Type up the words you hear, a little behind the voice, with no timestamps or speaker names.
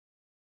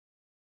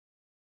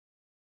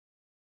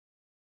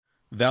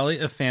Valley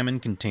of Famine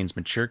contains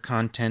mature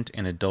content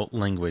and adult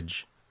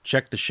language.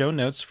 Check the show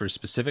notes for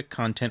specific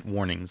content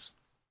warnings.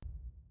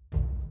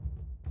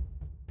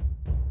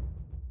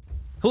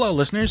 Hello,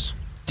 listeners.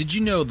 Did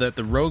you know that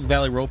the Rogue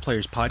Valley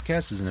Roleplayers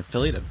podcast is an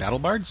affiliate of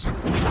BattleBards?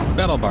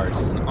 BattleBards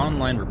is an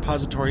online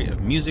repository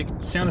of music,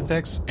 sound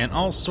effects, and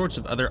all sorts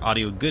of other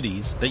audio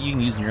goodies that you can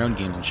use in your own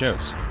games and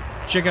shows.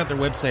 Check out their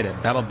website at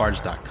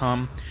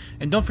battlebards.com,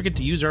 and don't forget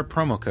to use our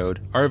promo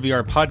code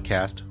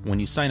RVRPodcast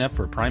when you sign up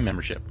for a Prime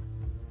membership.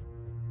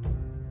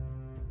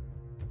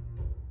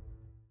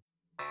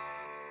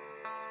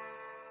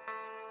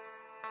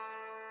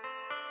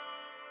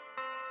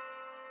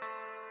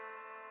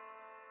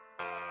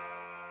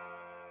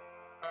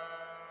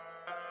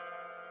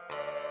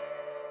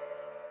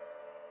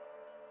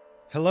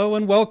 Hello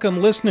and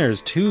welcome,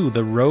 listeners, to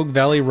the Rogue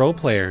Valley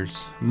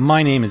Roleplayers.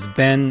 My name is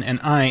Ben, and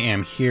I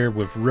am here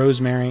with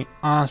Rosemary,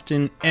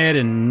 Austin, Ed,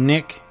 and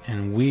Nick,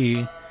 and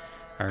we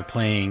are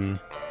playing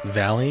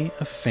Valley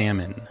of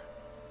Famine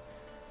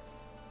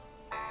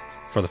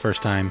for the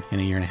first time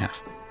in a year and a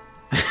half.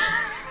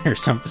 Or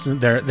something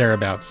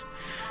thereabouts.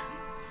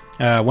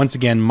 Once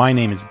again, my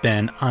name is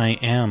Ben. I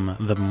am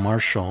the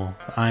Marshal.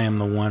 I am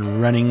the one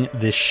running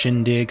this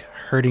shindig,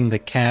 herding the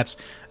cats,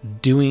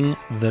 doing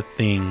the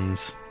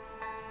things.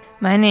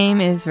 My name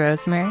is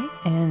Rosemary,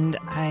 and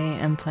I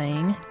am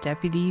playing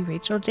Deputy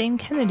Rachel Jane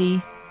Kennedy.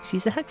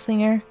 She's a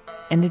Huckslinger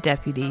and a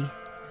deputy.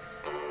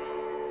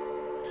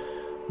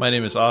 My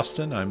name is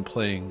Austin. I'm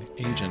playing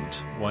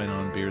Agent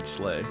Wynon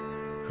Beardsley,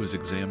 who's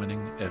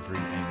examining every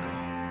angle.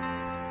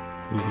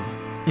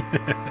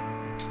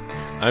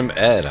 I'm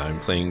Ed.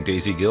 I'm playing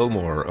Daisy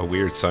Gilmore, a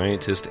weird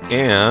scientist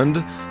and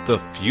the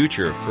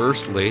future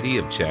First Lady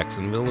of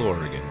Jacksonville,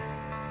 Oregon.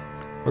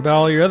 What about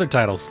all your other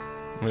titles?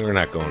 We're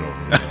not going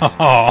over that.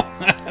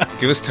 Oh.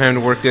 Give us time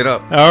to work it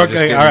up.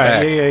 Okay, all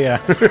right. Yeah.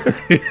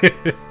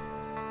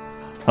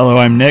 Hello,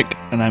 I'm Nick,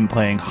 and I'm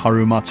playing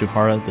Haru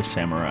Matsuhara, the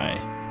samurai.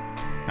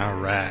 All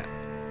right.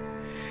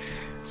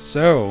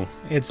 So,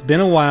 it's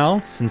been a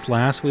while since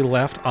last we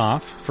left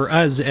off. For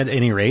us, at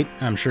any rate.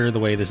 I'm sure the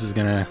way this is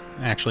going to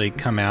actually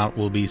come out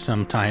will be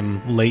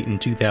sometime late in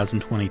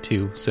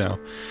 2022, so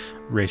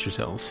brace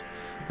yourselves.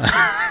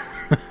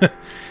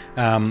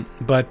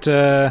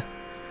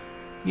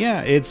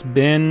 Yeah, it's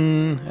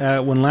been,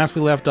 when last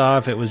we left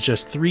off, it was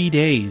just 3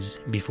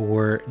 days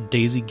before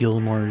Daisy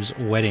Gilmore's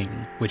wedding,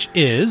 which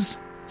is...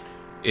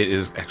 It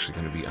is actually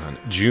going to be on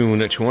June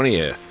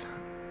 20th,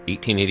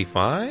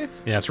 1885?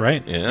 Yeah, that's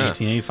right. Yeah.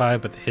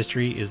 1885, but the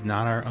history is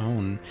not our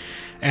own.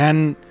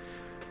 And,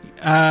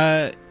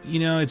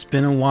 it's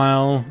been a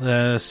while.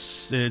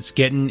 It's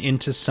getting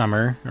into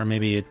summer, or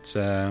maybe it's...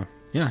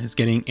 it's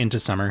getting into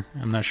summer.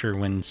 I'm not sure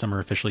when summer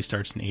officially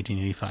starts in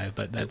 1885,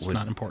 but that's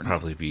not important.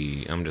 Probably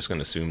be, I'm just going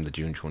to assume the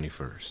June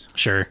 21st.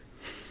 Sure.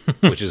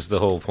 Which is the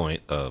whole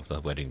point of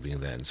the wedding being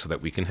then, so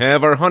that we can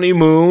have our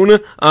honeymoon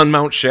on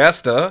Mount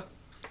Shasta.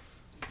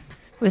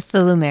 With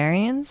the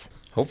Lumerians?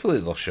 Hopefully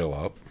they'll show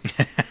up.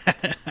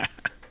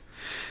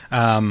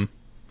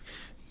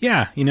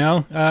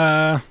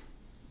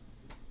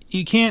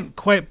 You can't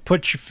quite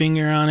put your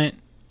finger on it.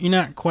 You're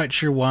not quite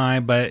sure why,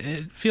 but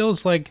it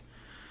feels like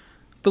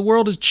the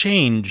world has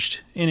changed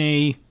in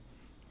a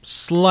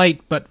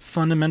slight but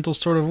fundamental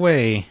sort of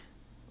way.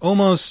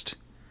 Almost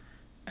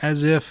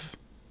as if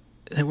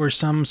it were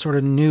some sort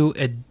of new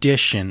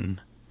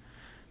edition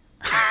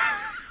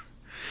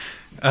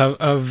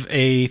of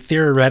a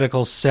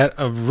theoretical set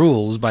of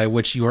rules by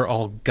which you are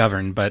all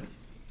governed. But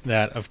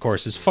that, of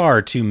course, is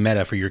far too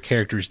meta for your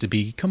characters to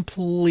be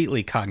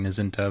completely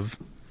cognizant of.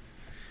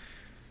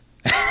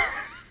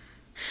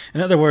 In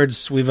other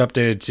words, we've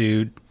updated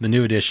to the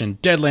new edition,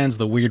 Deadlands: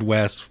 The Weird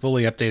West,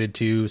 fully updated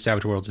to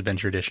Savage Worlds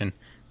Adventure Edition.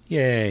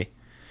 Yay.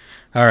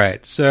 All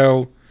right,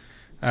 so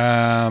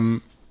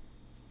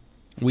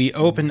we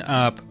open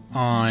up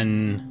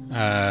on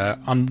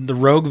the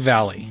Rogue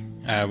Valley.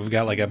 We've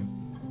got like a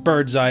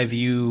bird's eye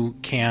view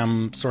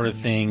cam sort of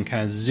thing,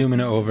 kind of zooming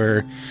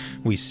over.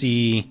 We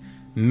see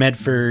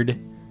Medford,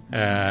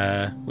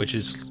 which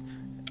is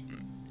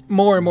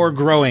more and more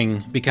growing,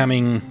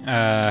 becoming...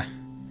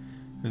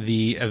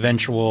 the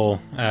eventual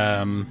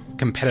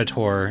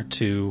competitor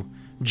to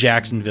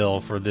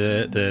Jacksonville for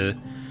the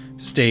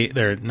state,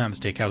 or not the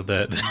state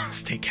capital, the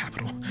state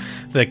capital,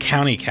 the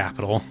county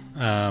capital.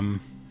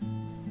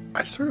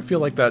 I sort of feel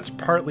like that's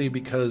partly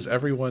because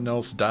everyone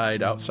else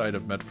died outside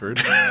of Medford.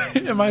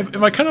 Am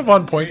I kind of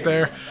on point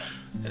there?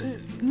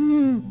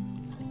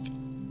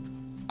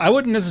 I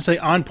wouldn't necessarily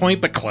on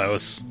point, but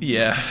close.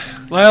 Yeah.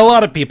 Well, a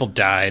lot of people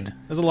died.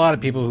 There's a lot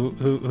of people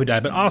who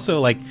died, but also,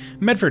 like,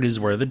 Medford is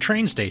where the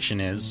train station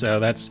is,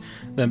 so that's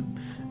the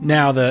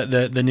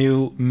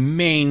new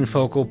main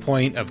focal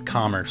point of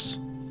commerce.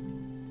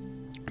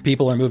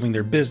 People are moving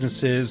their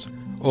businesses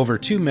over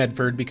to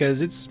Medford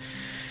because it's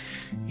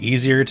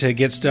easier to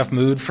get stuff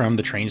moved from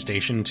the train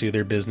station to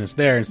their business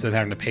there instead of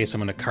having to pay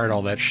someone to cart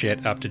all that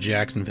shit up to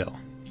Jacksonville.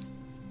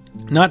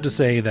 Not to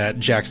say that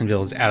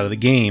Jacksonville is out of the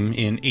game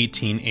in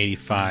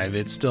 1885.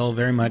 It's still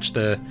very much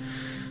the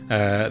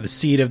the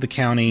seat of the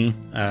county.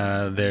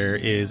 There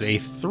is a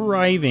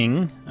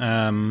thriving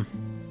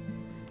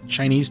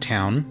Chinese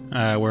town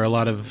where a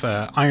lot of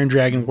Iron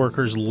Dragon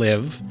workers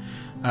live.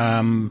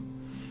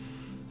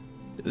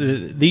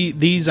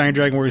 These Iron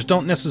Dragon workers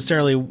don't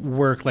necessarily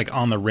work like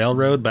on the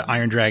railroad, but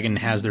Iron Dragon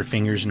has their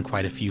fingers in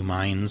quite a few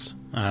mines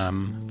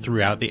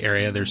throughout the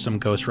area. There's some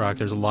ghost rock,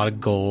 there's a lot of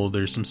gold,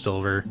 there's some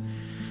silver.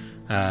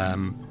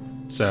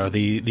 So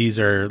these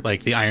are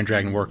like the Iron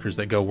Dragon workers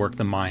that go work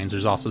the mines.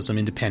 There's also some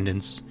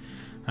independents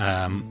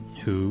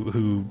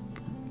who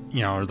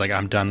are like,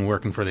 I'm done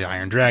working for the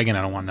Iron Dragon,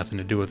 I don't want nothing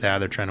to do with that.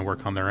 They're trying to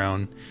work on their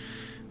own.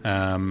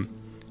 And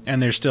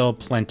there's still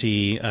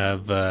plenty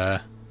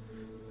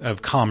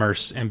of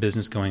commerce and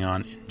business going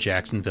on in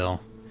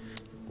Jacksonville.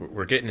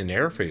 We're getting an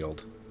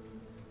airfield.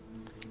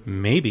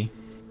 Maybe.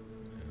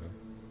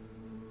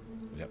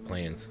 We got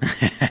plans.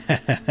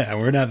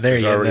 We're not there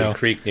There's yet, already though. a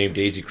creek named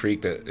Daisy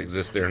Creek that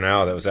exists there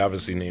now that was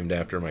obviously named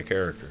after my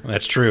character.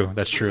 That's true.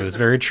 That's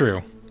very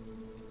true.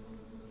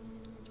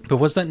 But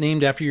was that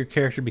named after your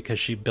character because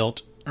she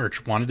built or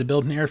wanted to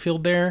build an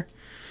airfield there?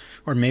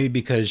 Or maybe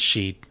because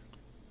she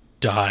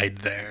died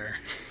there?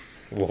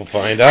 We'll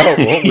find out,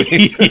 won't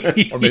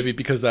we? Or maybe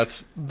because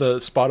that's the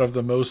spot of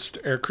the most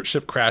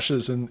airship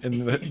crashes in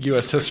the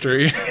U.S.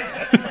 history.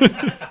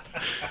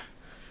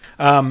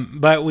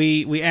 But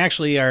we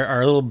actually,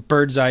 our little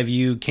bird's eye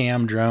view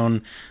cam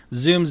drone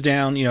zooms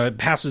down, it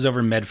passes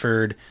over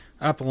Medford,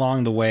 up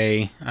along the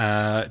way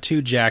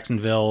to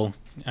Jacksonville,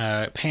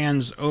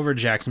 pans over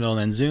Jacksonville, and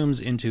then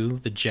zooms into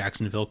the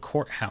Jacksonville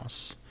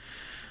courthouse,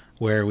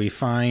 where we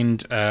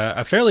find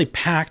a fairly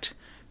packed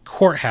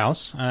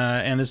courthouse,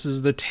 and this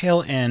is the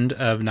tail end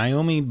of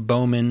Naomi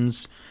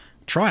Bowman's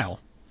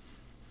trial.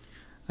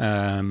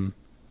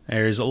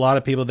 There's a lot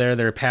of people there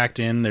that are packed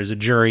in. There's a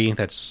jury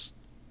that's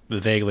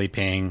vaguely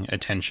paying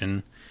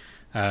attention.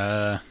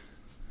 What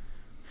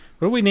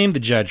do we name the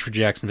judge for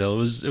Jacksonville?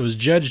 It was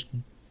Judge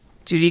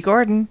Judy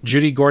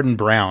Gordon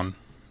Brown,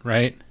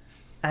 right?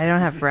 I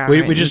don't have Brown.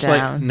 We just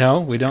down. no,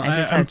 we don't. I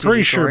just I'm have pretty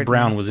Judy sure Gordon.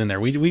 Brown was in there.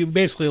 We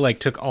basically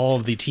took all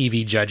of the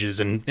TV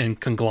judges and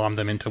conglomerated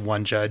them into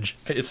one judge.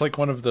 It's like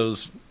one of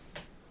those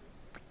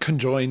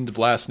conjoined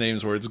last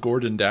names where it's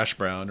Gordon Dash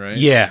Brown, right?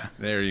 Yeah.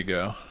 There you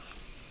go.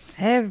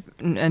 I have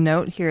a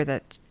note here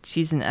that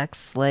she's an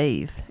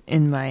ex-slave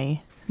in my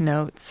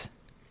notes.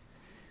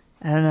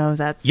 I don't know if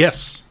that's...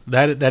 Yes,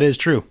 that is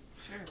true.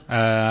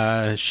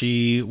 Sure.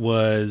 She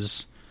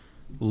was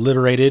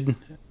liberated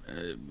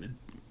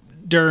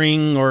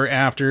during or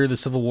after the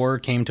Civil War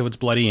came to its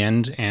bloody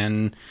end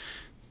and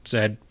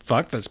said,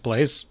 fuck this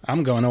place,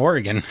 I'm going to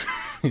Oregon.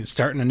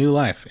 Starting a new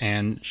life.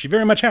 And she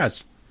very much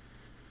has.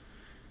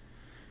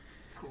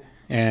 Cool.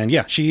 And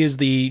yeah, she is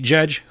the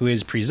judge who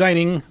is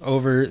presiding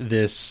over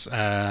this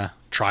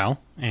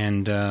trial.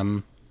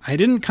 And I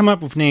didn't come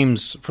up with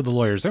names for the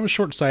lawyers. That was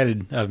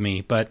short-sighted of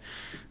me. But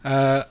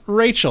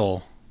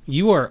Rachel,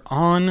 you are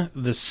on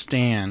the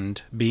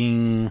stand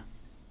being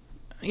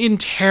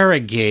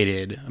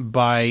interrogated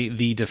by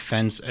the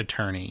defense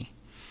attorney.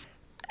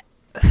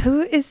 Who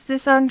is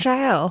this on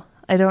trial?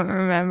 I don't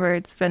remember.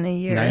 It's been a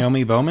year.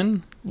 Naomi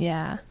Bowman?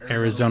 Yeah.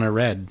 Arizona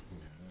Red.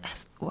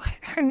 That's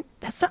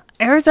not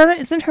Arizona.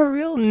 Isn't her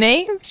real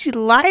name? She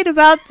lied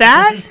about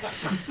that?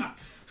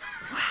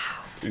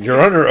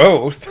 You're under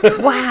oath.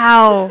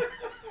 Wow.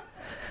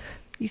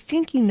 You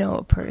think you know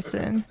a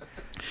person.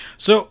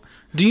 So,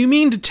 do you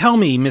mean to tell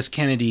me, Miss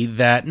Kennedy,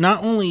 that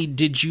not only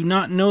did you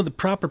not know the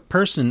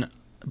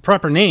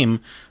proper name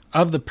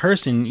of the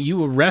person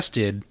you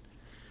arrested,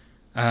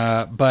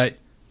 but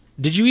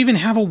did you even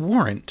have a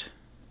warrant?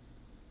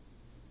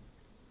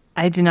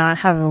 I did not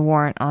have a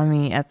warrant on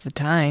me at the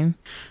time.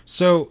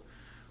 So,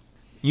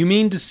 you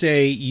mean to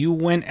say you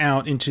went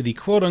out into the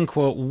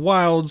quote-unquote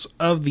wilds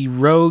of the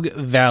Rogue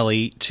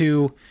Valley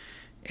to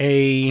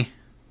an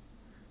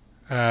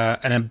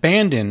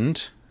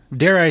abandoned,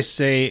 dare I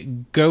say,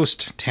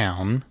 ghost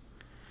town,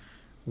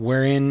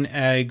 wherein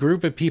a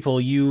group of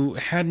people you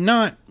had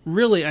not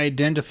really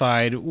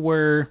identified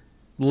were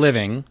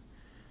living,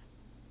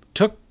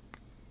 took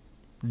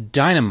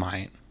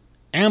dynamite,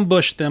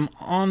 ambushed them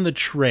on the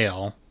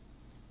trail,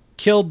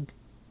 killed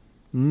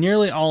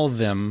nearly all of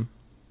them,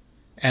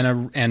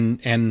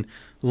 and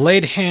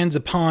laid hands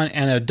upon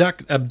and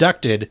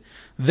abducted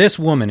this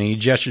woman. And he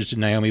gestures to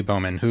Naomi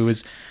Bowman, who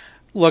is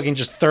looking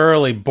just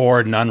thoroughly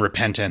bored and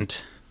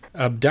unrepentant.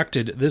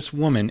 Abducted this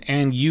woman,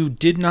 and you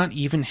did not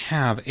even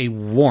have a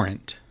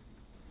warrant.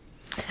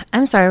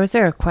 I'm sorry, was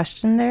there a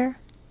question there?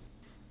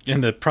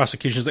 And the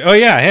prosecution's like, oh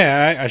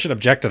yeah, I should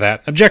object to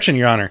that. Objection,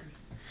 Your Honor.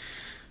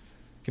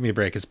 Give me a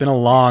break. It's been a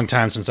long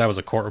time since I was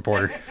a court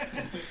reporter.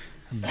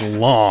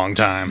 Long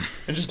time.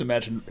 I just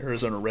imagine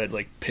Arizona Red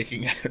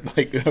picking at it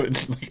like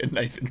a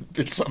knife and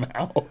bit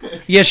somehow.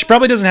 Yeah, she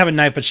probably doesn't have a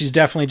knife, but she's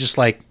definitely just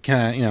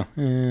kind of,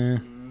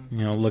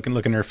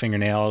 looking at her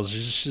fingernails.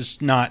 She's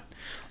just not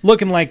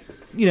looking like,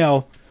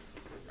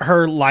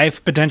 her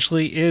life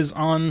potentially is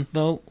on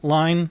the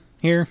line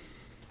here.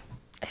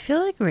 I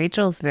feel like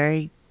Rachel's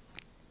very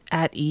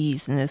at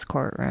ease in this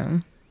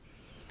courtroom.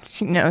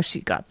 She knows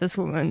she got this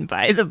woman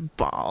by the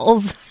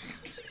balls.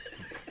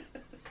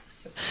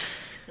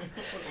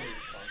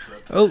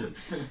 Oh,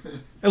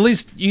 at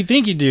least you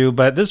think you do,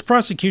 but this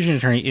prosecution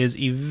attorney is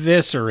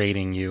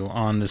eviscerating you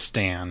on the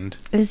stand.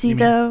 Is he,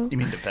 though? You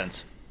mean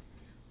defense?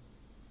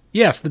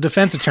 Yes, the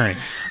defense attorney.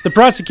 The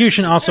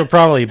prosecution also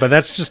probably, but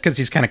that's just because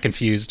he's kind of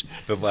confused.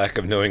 The lack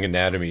of knowing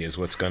anatomy is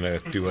what's going to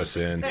do us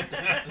in.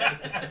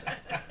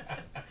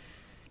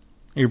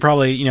 You're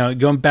probably,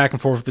 going back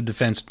and forth with the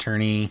defense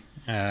attorney,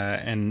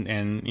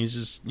 and he's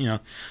just,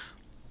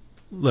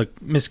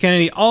 look, Miss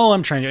Kennedy, all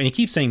I'm trying to do, and he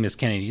keeps saying Miss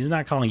Kennedy, he's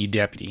not calling you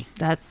deputy.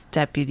 That's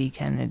Deputy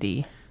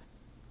Kennedy.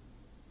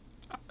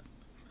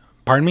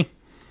 Pardon me?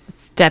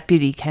 It's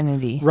Deputy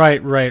Kennedy.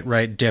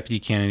 Right, Deputy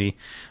Kennedy.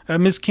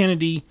 Miss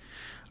Kennedy,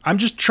 I'm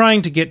just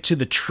trying to get to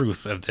the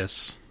truth of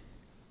this.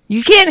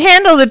 You can't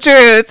handle the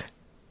truth!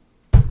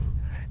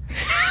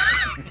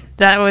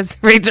 That was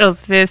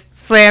Rachel's fist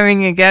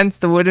slamming against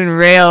the wooden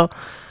rail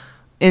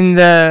in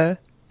the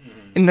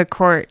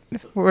court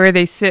where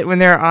they sit when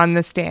they're on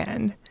the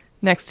stand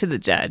next to the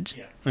judge.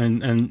 Yeah.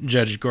 And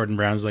Judge Gordon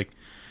Brown's like,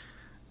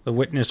 the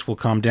witness will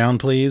calm down,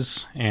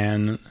 please.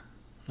 And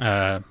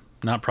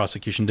not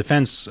prosecution,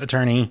 defense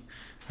attorney,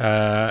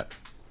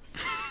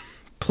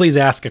 please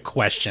ask a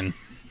question.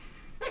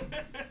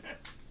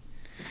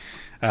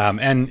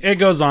 And it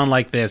goes on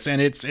like this,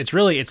 and it's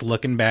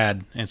looking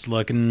bad. It's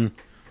looking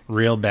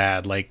real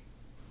bad. Like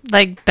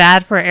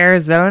bad for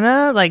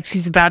Arizona? Like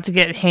she's about to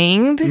get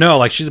hanged? No,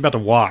 like she's about to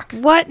walk.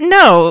 What?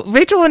 No,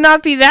 Rachel would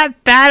not be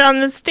that bad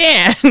on the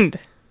stand.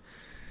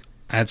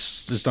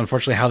 That's just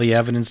unfortunately how the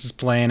evidence is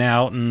playing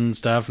out and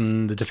stuff,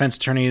 and the defense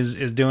attorney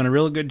is doing a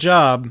real good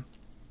job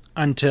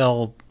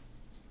until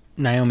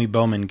Naomi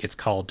Bowman gets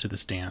called to the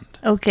stand.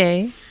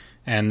 Okay.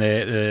 And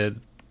the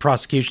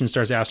prosecution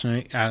starts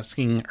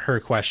asking her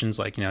questions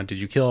like, did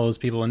you kill all those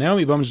people? And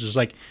Naomi Bowman's just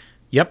like,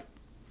 yep.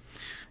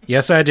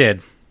 Yes, I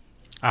did.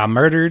 I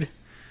murdered.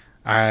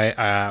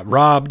 I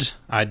robbed.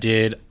 I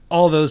did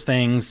all those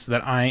things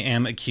that I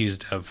am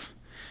accused of.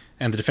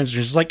 And the defense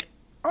attorney is like,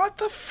 what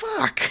the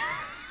fuck?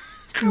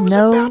 I was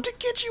about to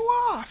get you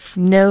off.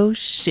 No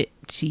shit,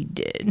 she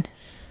did.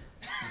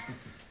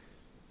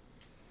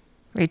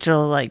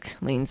 Rachel,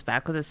 leans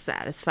back with a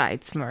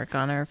satisfied smirk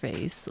on her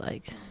face,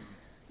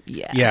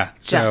 yeah,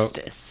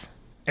 justice.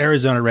 So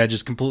Arizona Red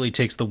just completely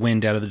takes the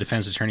wind out of the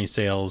defense attorney's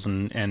sails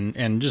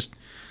and just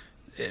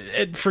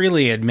it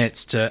freely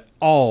admits to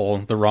all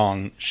the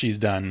wrong she's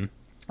done.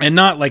 And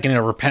not in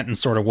a repentant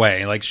sort of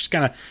way. She's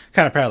kind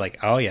of proud,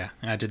 oh yeah,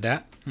 I did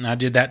that. And I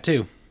did that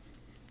too.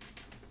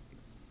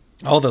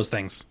 All those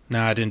things.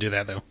 No, I didn't do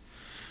that though.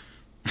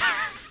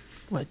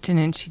 What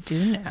didn't she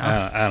do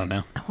now? I don't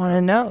know. I want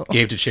to know.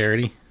 Gave to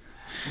charity.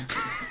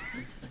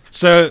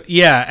 So,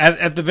 yeah,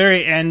 at the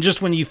very end,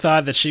 just when you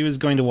thought that she was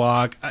going to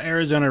walk,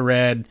 Arizona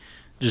Red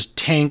just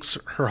tanks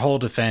her whole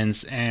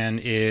defense and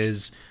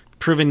is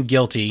proven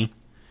guilty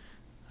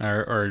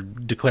or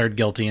declared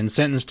guilty and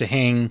sentenced to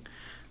hang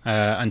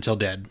until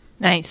dead.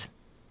 Nice.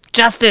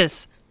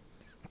 Justice.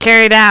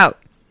 Carried out.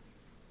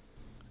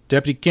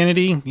 Deputy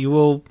Kennedy, you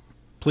will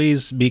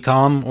please be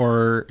calm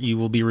or you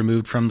will be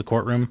removed from the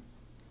courtroom.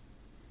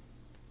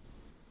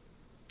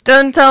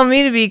 Don't tell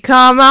me to be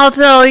calm, I'll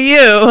tell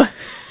you.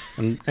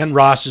 And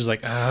Ross is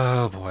like,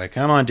 oh boy,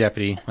 come on,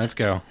 deputy. Let's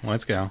go.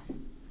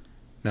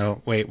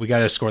 No, wait, we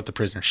gotta escort the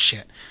prisoner.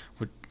 Shit.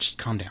 Just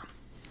calm down.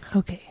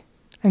 Okay.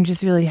 I'm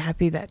just really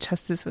happy that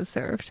justice was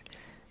served.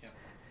 Yep.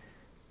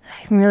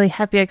 I'm really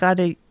happy I got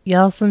to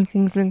yell some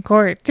things in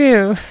court,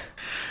 too.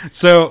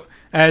 So,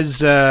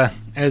 as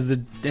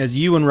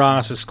you and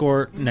Ross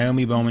escort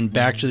Naomi Bowman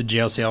back to the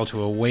jail cell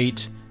to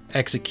await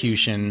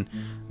execution,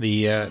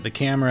 the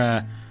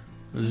camera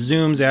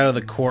zooms out of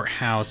the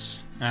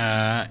courthouse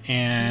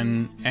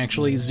and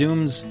actually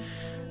zooms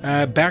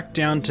back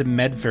down to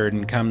Medford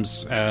and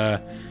comes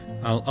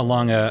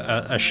along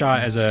a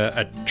shot as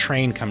a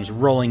train comes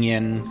rolling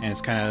in, and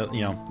it's kind of,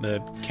 the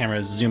camera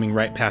is zooming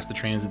right past the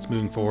train as it's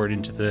moving forward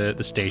into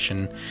the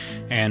station,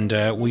 and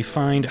we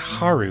find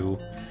Haru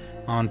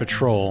on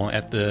patrol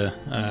at the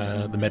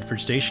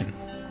Medford station.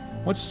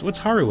 What's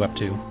Haru up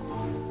to?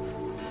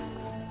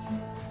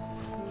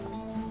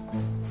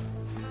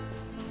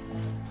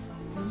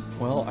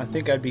 Well, I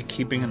think I'd be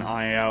keeping an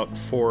eye out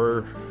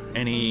for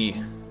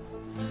any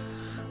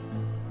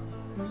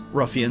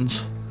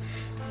ruffians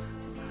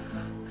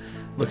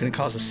looking to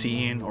cause a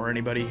scene, or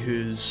anybody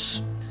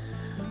who's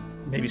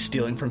maybe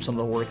stealing from some of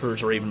the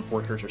workers, or even if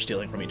workers are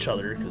stealing from each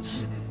other,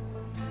 because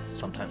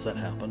sometimes that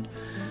happened.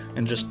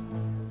 And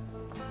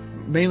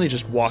mainly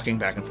just walking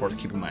back and forth,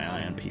 keeping my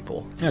eye on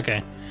people.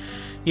 Okay.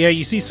 Yeah,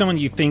 you see someone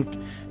you think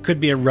could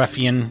be a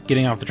ruffian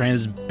getting off the train.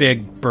 This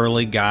big,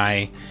 burly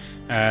guy,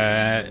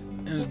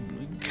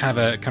 kind of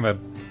a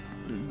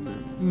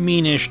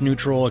meanish,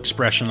 neutral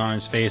expression on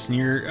his face, and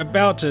you're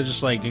about to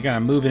just you kind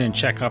of move in and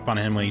check up on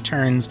him when he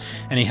turns,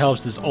 and he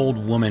helps this old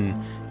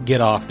woman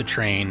get off the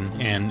train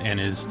and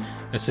is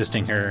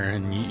assisting her,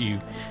 and you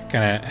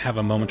kind of have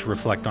a moment to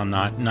reflect on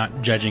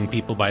not judging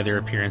people by their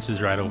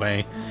appearances right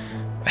away.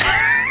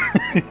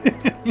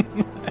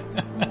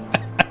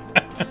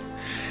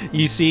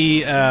 You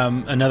see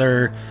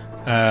another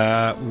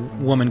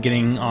woman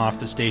getting off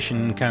the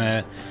station.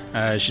 Kind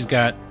of, she's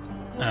got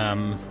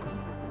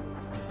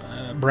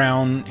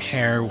brown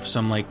hair with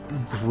some like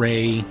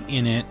gray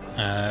in it.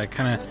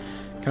 Kind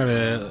of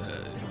a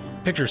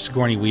picture of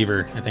Sigourney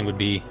Weaver. I think would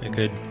be a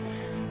good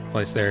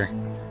place there.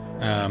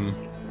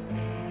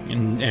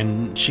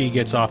 And she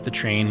gets off the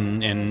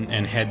train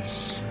and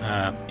heads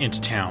into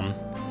town.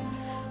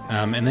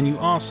 And then you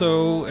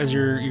also, as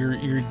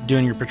you're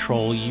doing your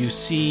patrol, you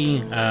see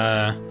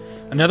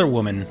another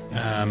woman,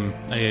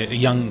 a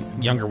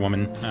younger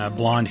woman,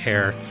 blonde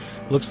hair.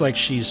 Looks like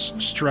she's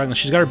struggling.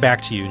 She's got her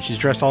back to you, and she's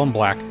dressed all in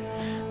black.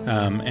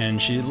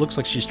 And she looks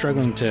like she's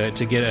struggling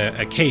to get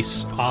a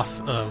case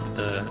off of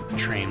the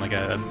train, like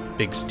a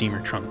big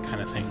steamer trunk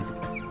kind of thing.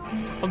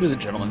 I'll do the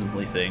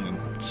gentlemanly thing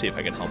and see if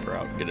I can help her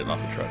out and get it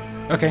off the truck.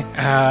 Okay.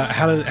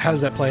 How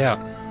does that play out?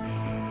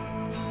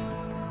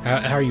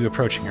 How are you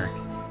approaching her?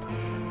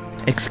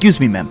 Excuse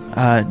me, ma'am.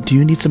 Do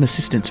you need some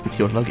assistance with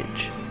your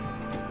luggage?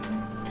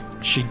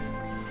 She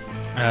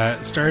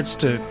starts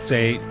to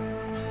say,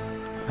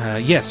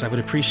 yes, I would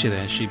appreciate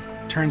that. She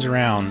turns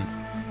around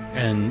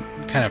and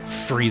kind of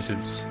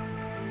freezes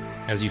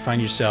as you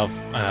find yourself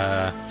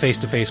face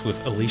to face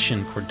with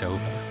Elysian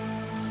Cordova.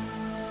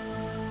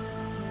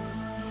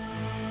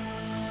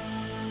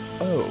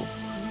 Oh.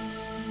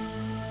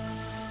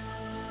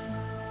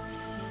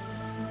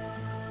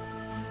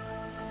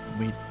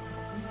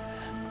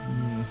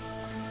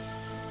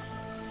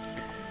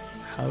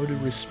 How to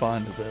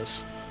respond to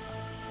this?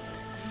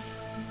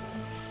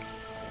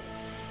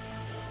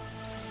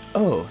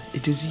 Oh,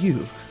 it is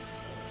you.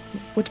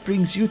 What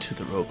brings you to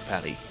the Rogue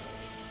Valley?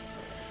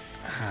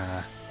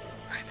 I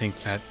think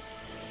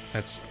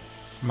that's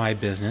my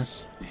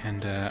business,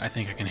 and I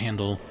think I can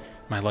handle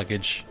my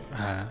luggage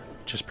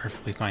just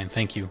perfectly fine.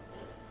 Thank you,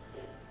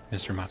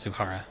 Mr.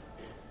 Matsuhara.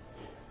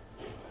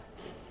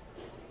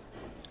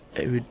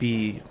 It would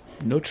be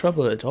no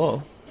trouble at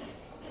all.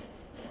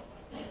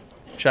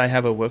 Should I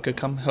have a worker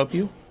come help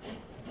you?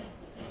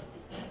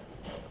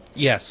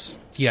 Yes,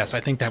 I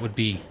think that would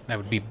be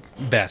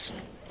best.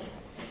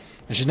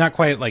 And she's not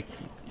quite like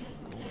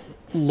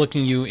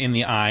looking you in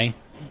the eye.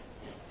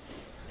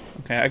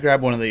 Okay, I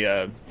grab one of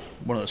the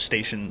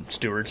station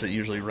stewards that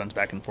usually runs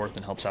back and forth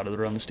and helps out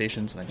around the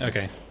stations. And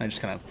I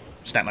just kind of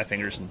snap my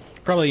fingers and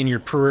probably in your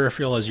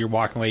peripheral as you're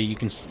walking away,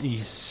 you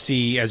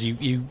see as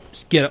you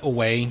get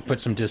away, put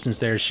some distance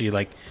there. She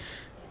like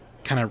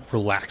kind of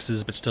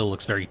relaxes, but still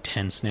looks very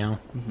tense now.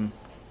 Mm-hmm.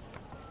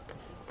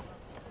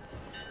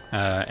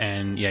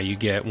 And yeah, you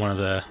get one of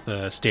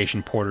the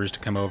station porters to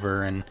come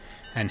over and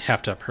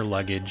heft up her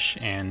luggage.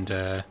 And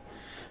do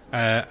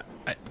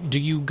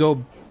you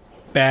go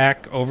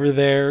back over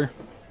there,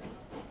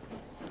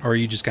 or are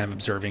you just kind of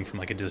observing from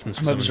like a distance?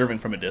 I'm observing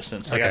from a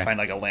distance. Like Okay. I find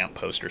like a lamp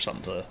post or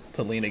something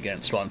to lean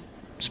against while I'm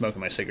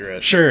smoking my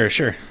cigarette. Sure.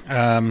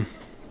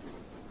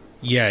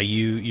 Yeah,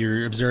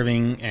 you're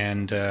observing,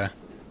 and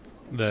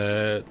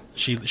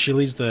she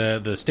leads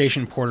the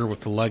station porter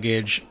with the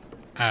luggage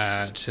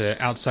to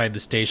outside the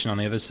station on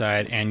the other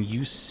side, and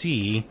you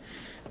see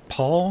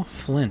Paul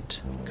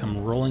Flint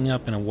come rolling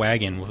up in a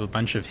wagon with a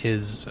bunch of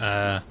his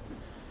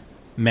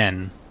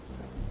men,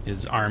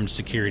 his armed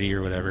security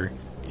or whatever.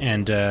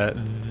 And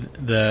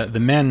the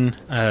men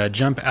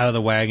jump out of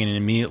the wagon and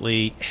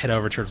immediately head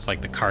over towards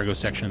like the cargo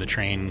section of the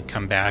train,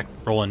 come back,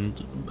 rolling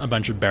a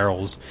bunch of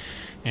barrels.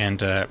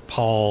 And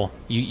Paul,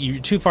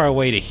 you're too far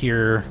away to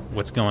hear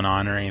what's going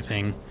on or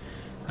anything.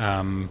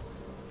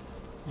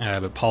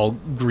 But Paul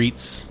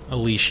greets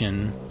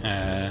Elysian,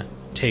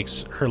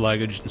 takes her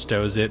luggage and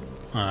stows it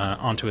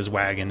onto his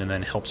wagon, and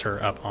then helps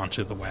her up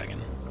onto the wagon.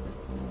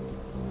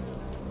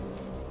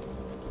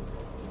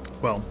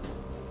 Well,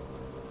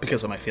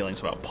 because of my feelings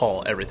about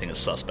Paul, everything is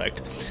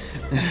suspect.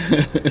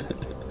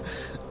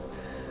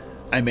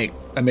 I make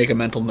a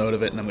mental note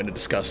of it, and I'm going to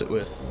discuss it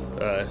with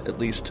at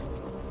least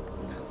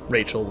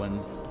Rachel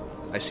when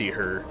I see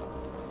her,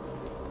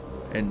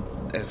 and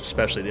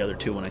especially the other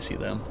two when I see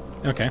them.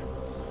 Okay.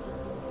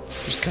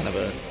 Just kind of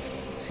a,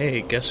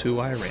 hey, guess who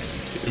I ran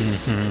into?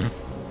 Mm-hmm.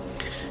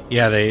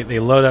 Yeah, they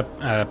load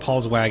up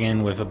Paul's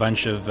wagon with a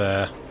bunch of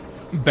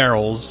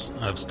barrels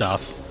of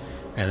stuff,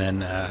 and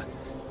then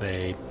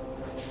they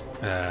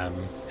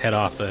head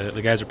off.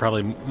 The guys are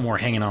probably more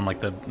hanging on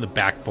like the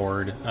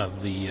backboard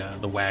of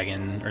the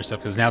wagon or stuff,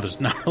 because now there's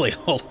not really a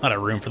whole lot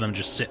of room for them to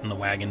just sit in the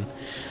wagon.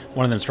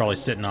 One of them's probably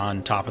sitting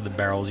on top of the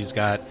barrels. He's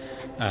got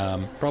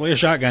probably a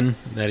shotgun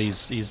that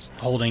he's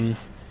holding,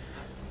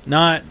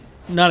 not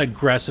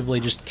aggressively,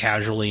 just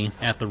casually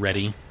at the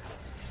ready.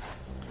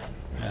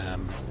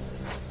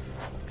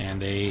 And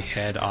they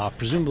head off,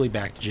 presumably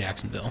back to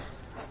Jacksonville.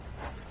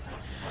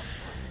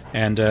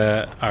 And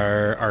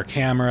our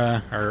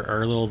camera,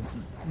 our little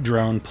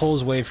drone,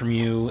 pulls away from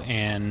you,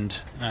 and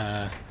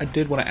I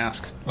did want to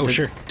ask. Oh,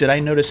 sure. Did I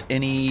notice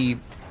any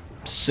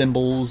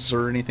symbols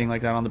or anything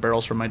like that on the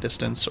barrels from my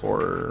distance,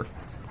 or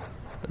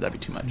would that be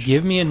too much?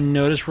 Give me a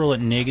notice roll at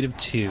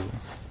 -2.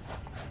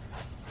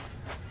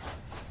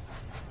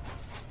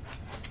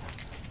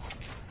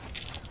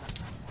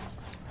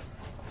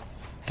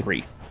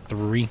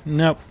 3.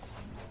 Nope.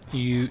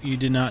 You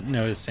did not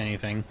notice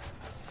anything.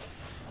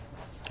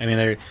 I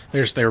mean,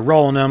 they're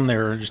rolling them.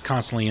 They're just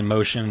constantly in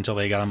motion until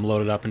they got them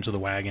loaded up into the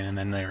wagon, and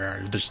then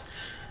they're just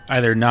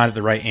either not at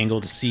the right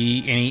angle to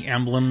see any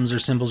emblems or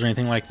symbols or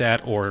anything like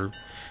that, or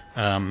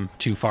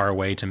too far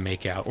away to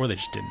make out, or they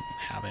just didn't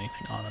have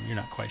anything on them. You're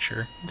not quite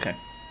sure. Okay.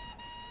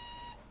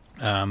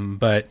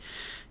 But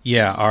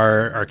yeah,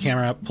 our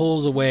camera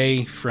pulls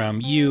away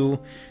from you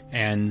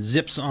and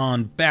zips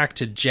on back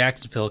to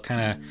Jacksonville,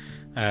 kind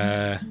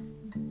of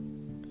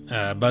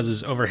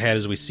buzzes overhead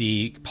as we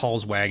see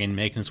Paul's wagon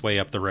making its way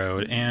up the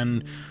road.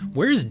 And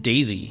where's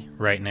Daisy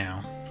right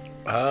now?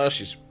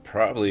 She's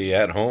probably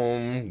at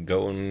home,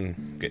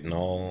 getting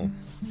all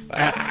freaking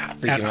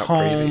At out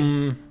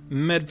home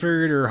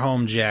Medford or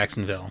home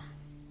Jacksonville?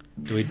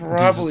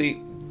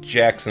 Probably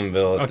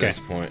Jacksonville at Okay. this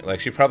point. Like,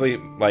 she probably,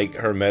 like,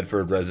 her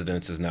Medford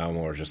residence is now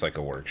more just like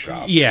a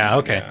workshop. Yeah,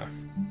 okay.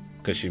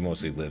 Because she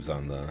mostly lives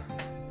on the,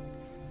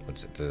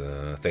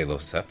 the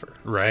Thalos Zephyr.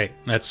 Right.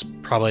 That's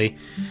probably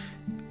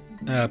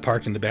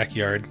parked in the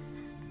backyard.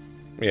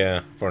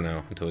 Yeah, for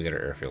now, until we get our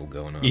airfield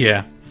going on.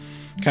 Yeah.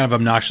 Kind of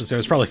obnoxious. It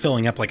was probably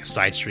filling up like a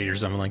side street or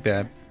something like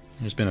that.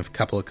 There's been a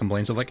couple of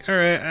complaints of like, all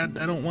right, I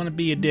don't want to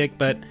be a dick,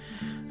 but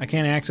I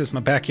can't access my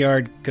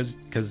backyard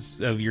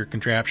because of your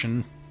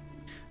contraption.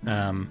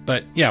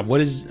 But yeah,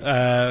 what is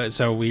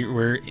so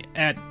we're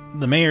at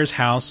the mayor's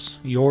house,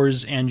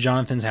 yours and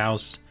Jonathan's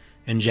house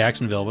in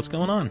Jacksonville. What's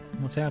going on?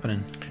 What's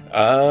happening?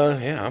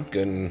 Yeah, I'm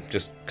getting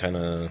just kind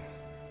of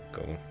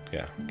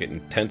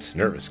getting tense,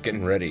 nervous,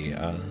 getting ready,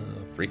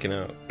 freaking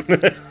out.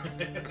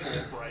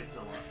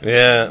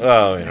 Yeah,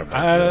 well, Yeah,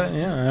 I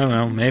don't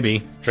know,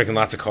 maybe. drinking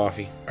lots of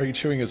coffee. Are you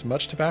chewing as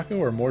much tobacco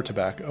or more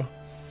tobacco?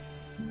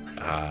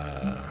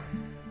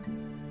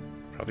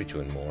 Probably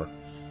chewing more.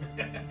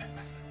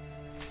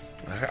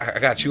 I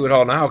got to chew it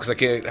all now because I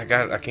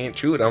can't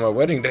chew it on my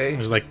wedding day.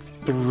 There's like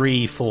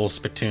 3 full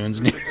spittoons,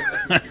 and a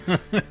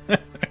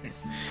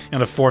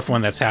 4th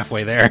one that's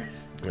halfway there.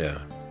 Yeah.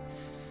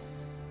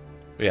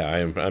 Yeah,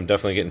 I'm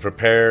definitely getting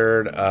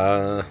prepared.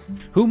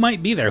 Who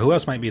might be there? Who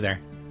else might be there?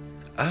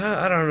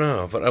 I don't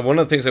know, but one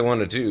of the things I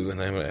want to do,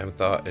 and I haven't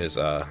thought, is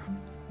I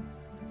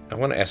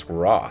want to ask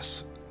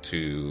Ross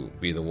to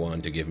be the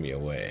one to give me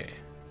away.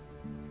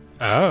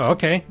 Oh,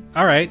 okay,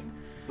 all right.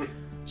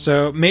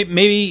 So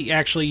maybe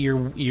actually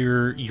you're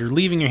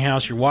leaving your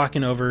house. You're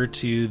walking over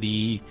to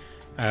the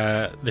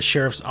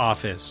sheriff's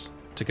office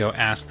to go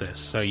ask this.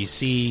 So you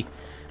see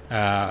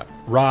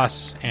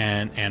Ross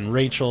and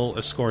Rachel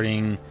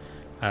escorting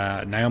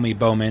Naomi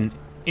Bowman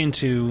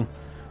into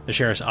the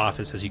sheriff's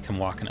office as you come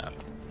walking up.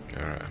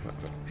 All right.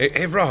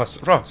 Hey, Ross,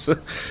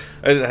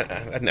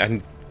 I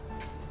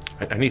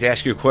need to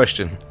ask you a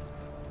question.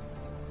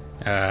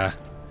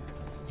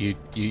 You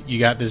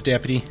got this,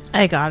 deputy?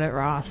 I got it,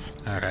 Ross.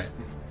 All right.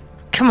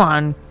 Come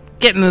on,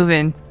 get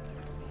moving.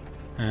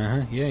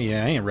 Uh-huh.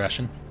 Yeah, I ain't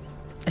rushing.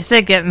 I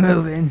said get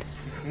moving.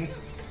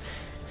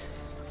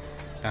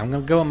 I'm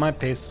gonna go at my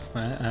pace.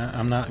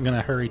 I'm not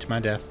gonna hurry to my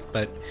death,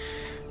 but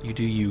you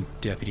do you,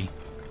 deputy.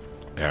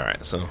 All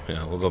right, so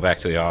we'll go back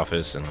to the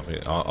office, and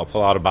I'll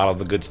pull out a bottle of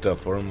the good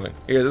stuff for him. Like,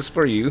 here, this is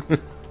for you.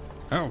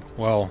 Oh,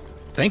 well,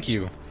 thank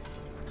you.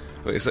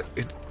 It's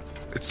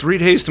 3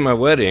 days to my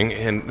wedding,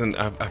 and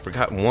I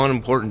forgot one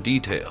important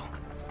detail.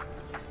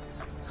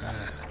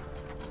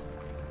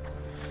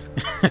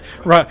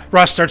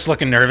 Ross starts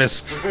looking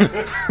nervous.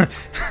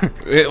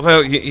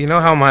 Well, you know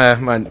how my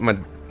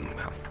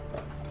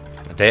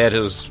dad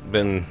has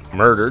been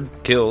murdered,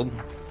 killed,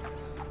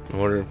 in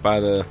order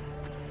by the...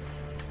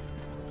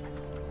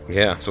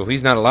 Yeah, so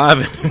he's not alive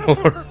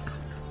anymore.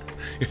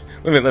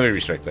 let me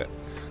restrict that.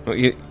 Well,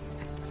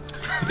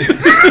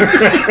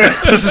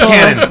 This is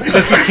canon.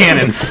 This is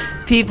canon.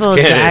 People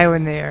Get it. die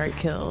when they are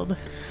killed.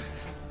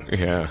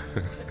 yeah.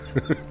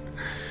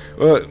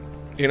 Well,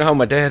 you know how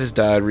my dad has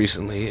died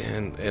recently,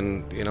 and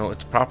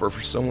it's proper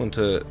for someone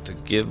to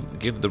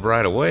give the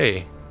bride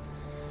away.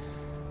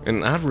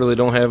 And I really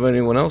don't have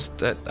anyone else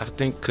that I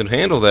think could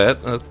handle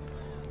that,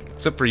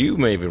 except for you,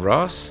 maybe,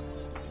 Ross.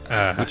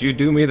 Would you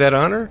do me that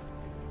honor?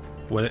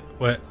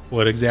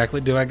 What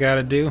exactly do I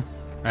gotta do?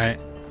 I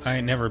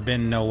ain't never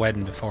been no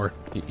wedding before.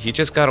 You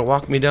just gotta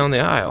walk me down the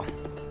aisle,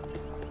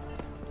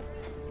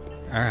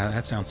 All right,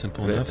 that sounds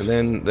simple enough.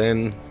 and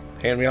then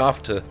hand me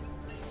off to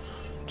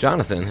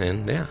Jonathan.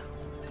 And yeah,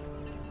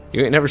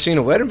 you ain't never seen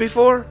a wedding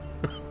before?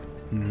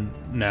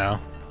 No.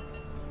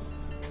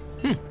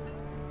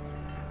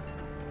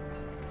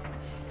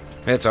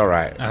 It's all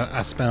right.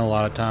 I spent a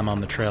lot of time on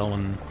the trail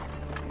when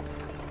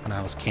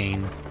I was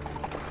Kane.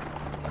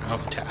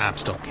 I'm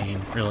still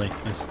Kane, really.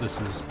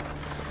 This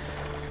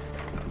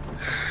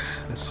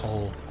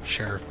whole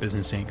sheriff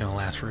business ain't gonna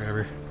last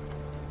forever.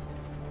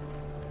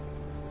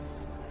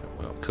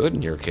 Well, could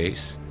in your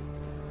case.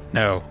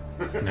 No.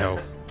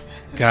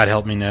 God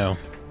help me, no.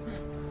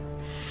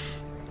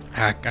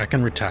 I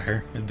can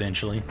retire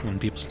eventually when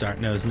people start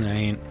noticing that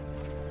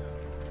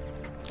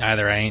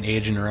I ain't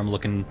aging or I'm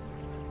looking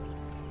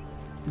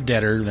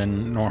deader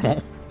than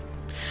normal.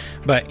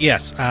 But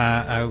yes,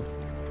 I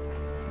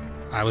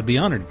I would be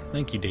honored.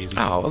 Thank you, Daisy.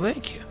 Oh, well,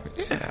 thank you.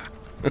 Yeah.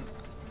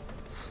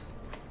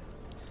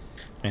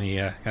 And he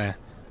kind of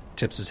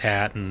tips his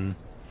hat and...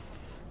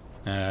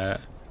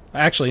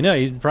 actually, no,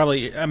 he's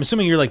probably... I'm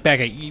assuming you're like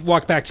you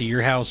walked back to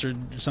your house or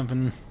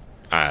something.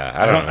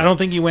 I don't know. I don't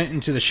think you went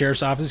into the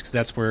sheriff's office because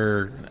that's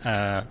where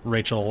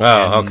Rachel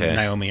Oh, and okay.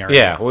 Naomi are.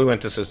 Yeah, we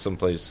went to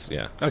someplace.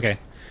 Yeah. Okay.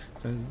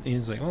 So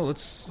he's like, well,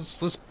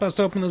 let's bust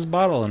open this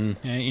bottle and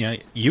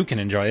you can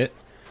enjoy it.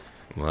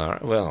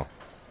 Well,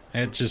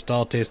 It just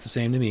all tastes the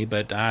same to me,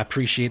 but I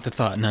appreciate the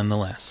thought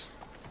nonetheless.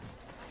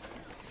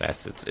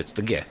 it's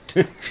the gift.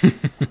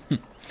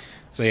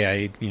 So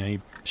yeah,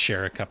 you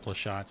share a couple of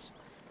shots.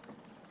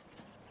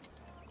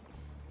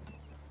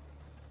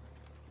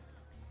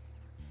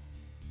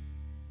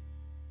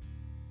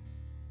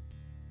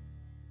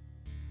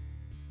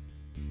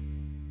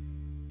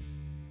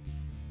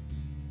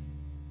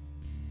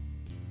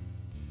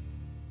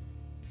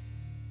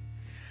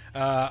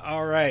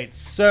 All right,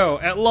 so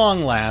at long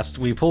last,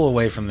 we pull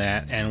away from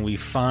that and we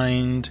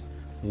find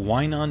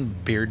Wynon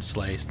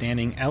Beardsley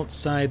standing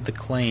outside the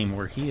claim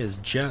where he has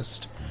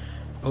just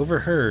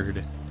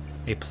overheard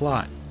a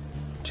plot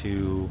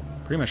to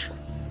pretty much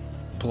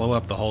blow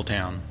up the whole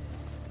town,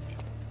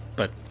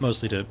 but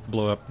mostly to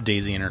blow up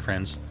Daisy and her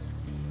friends.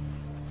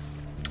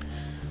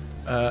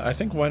 I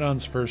think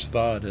Wynon's first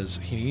thought is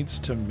he needs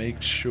to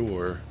make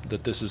sure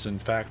that this is in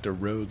fact a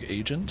rogue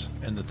agent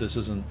and that this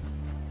isn't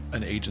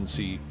an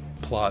agency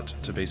plot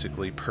to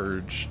basically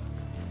purge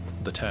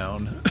the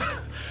town.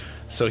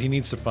 So he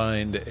needs to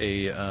find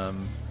a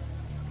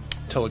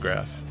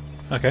telegraph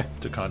Okay.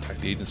 to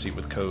contact the agency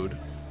with code.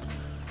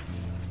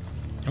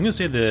 I'm going to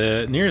say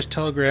the nearest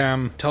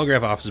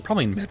telegraph office is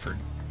probably in Medford.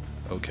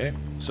 Okay,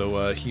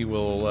 so he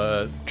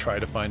will try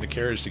to find a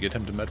carriage to get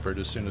him to Medford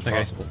as soon as Okay.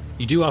 possible.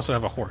 You do also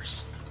have a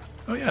horse,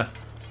 Oh yeah,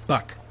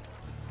 Buck,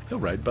 he'll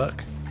ride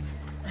Buck.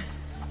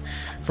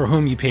 for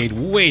whom you paid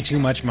way too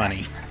much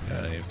money.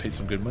 You paid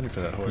some good money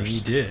for that horse. He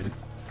did.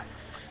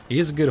 He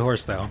is a good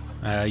horse, though.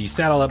 You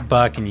saddle up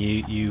Buck, and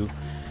you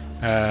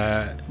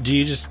do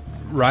you just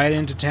ride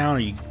into town, or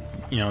you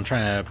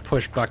trying to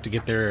push Buck to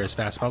get there as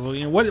fast as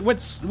possible?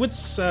 What's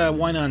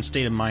Wynon's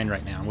state of mind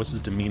right now? What's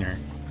his demeanor?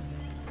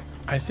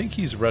 I think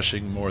he's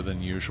rushing more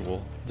than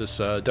usual. This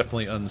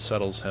definitely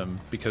unsettles him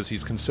because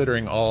he's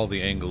considering all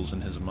the angles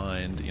in his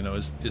mind.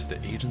 Is the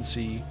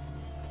agency?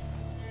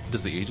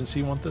 Does the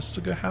agency want this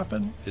to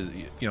happen?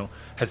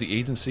 Has the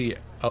agency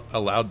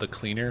allowed the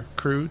cleaner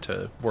crew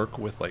to work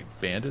with like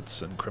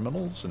bandits and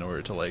criminals in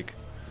order to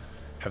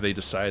have they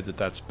decided that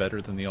that's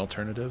better than the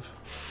alternative?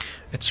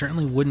 It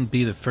certainly wouldn't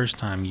be the first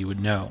time you would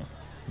know.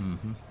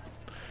 Mm-hmm.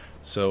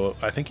 So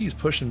I think he's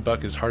pushing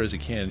Buck as hard as he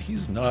can.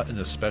 He's not an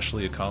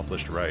especially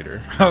accomplished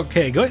rider.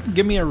 Okay, go ahead and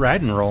give me a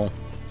ride and roll.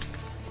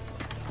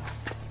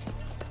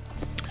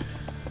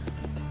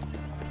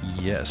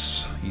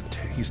 Yes,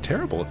 he's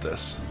terrible at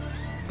this.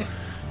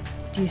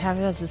 Do you have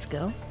it as a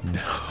skill?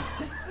 No.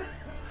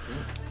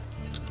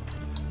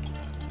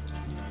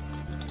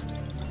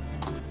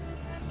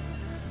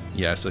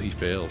 Yeah, so he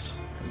fails.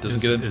 It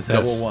doesn't get a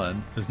double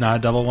one. It's not a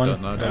double one? No,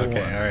 not a double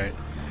okay, one. all right.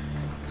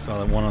 Saw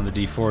that one on the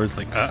D4 is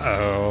like,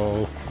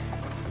 uh-oh.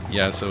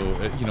 Yeah, so,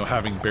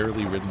 having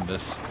barely ridden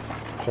this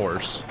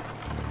horse,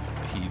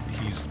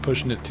 he's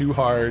pushing it too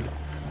hard,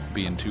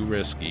 being too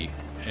risky,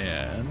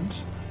 and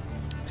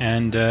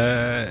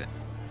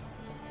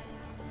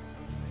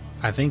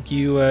I think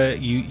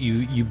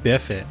you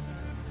biff it.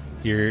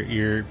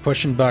 You're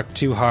pushing Buck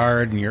too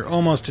hard, and you're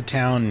almost to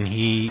town.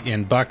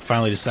 And Buck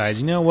finally decides,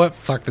 you know what?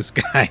 Fuck this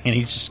guy, and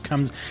he just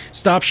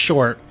stops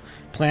short,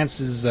 plants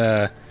his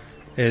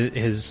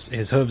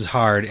hooves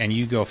hard, and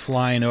you go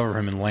flying over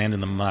him and land in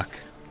the muck.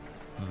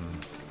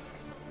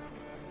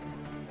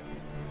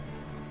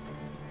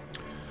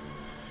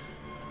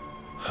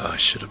 Oh, I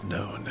should have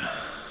known.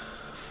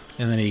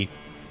 And then he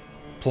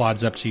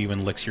plods up to you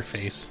and licks your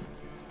face.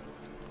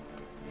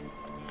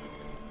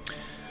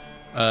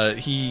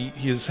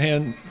 His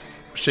hand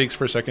shakes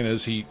for a second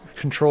as he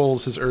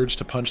controls his urge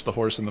to punch the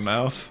horse in the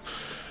mouth.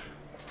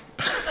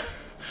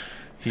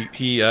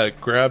 He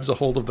grabs a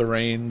hold of the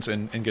reins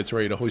and gets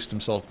ready to hoist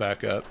himself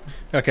back up.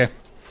 Okay.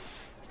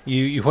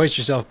 You hoist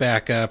yourself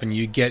back up and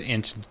you get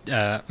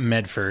into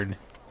Medford.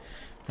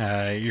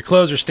 Your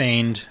clothes are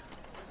stained.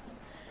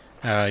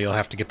 You'll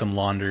have to get them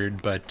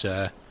laundered, but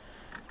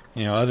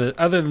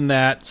other than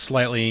that,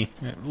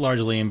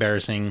 largely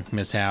embarrassing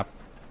mishap.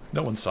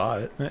 No one saw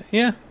it.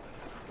 Yeah,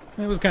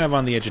 it was kind of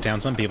on the edge of town.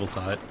 Some people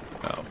saw it.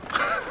 Oh.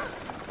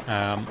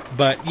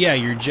 But yeah,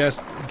 you're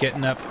just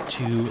getting up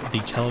to the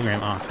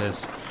telegram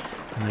office,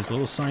 and there's a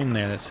little sign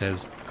there that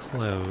says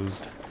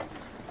closed.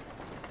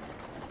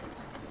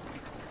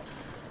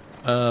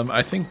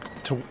 I think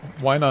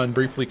Wynon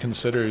briefly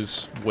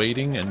considers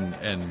waiting,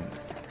 and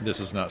this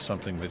is not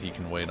something that he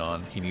can wait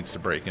on. He needs to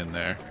break in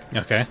there.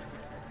 Okay.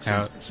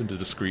 Send a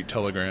discreet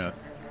telegram.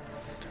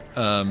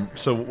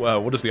 So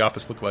what does the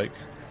office look like?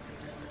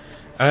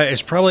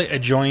 It's probably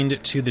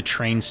adjoined to the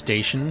train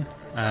station.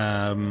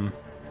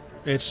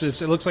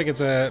 It looks like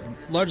it's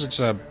largely just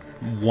a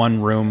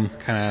one-room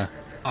kind of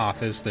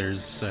office.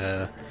 There's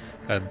the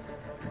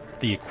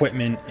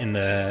equipment in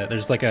the.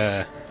 There's like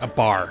a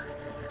bar,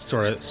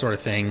 sort of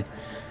thing,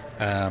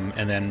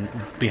 and then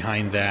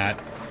behind that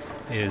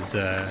is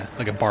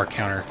like a bar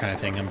counter kind of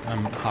thing.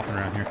 I'm hopping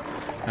around here,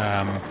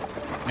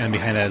 and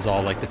behind that is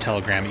all like the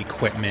telegram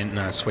equipment and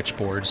a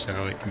switchboard,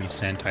 so it can be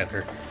sent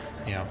either,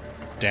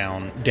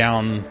 down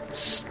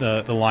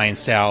the line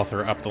south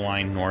or up the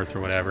line north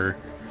or whatever.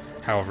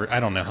 However, I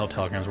don't know how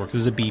telegrams work.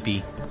 There's a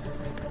beepy.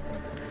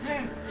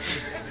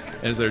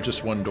 Is there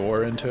just one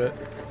door into it?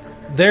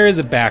 There is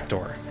a back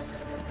door.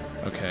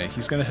 Okay,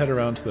 he's going to head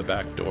around to the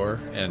back door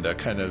and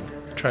kind of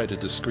try to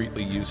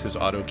discreetly use his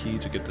auto key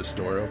to get this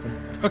door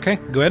open. Okay,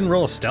 go ahead and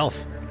roll a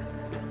stealth.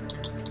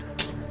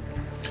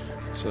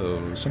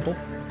 So, simple.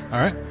 All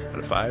right. Out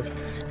of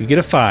 5. You get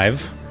a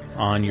 5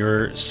 on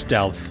your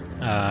stealth.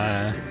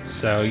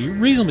 So you're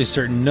reasonably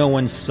certain no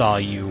one saw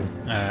you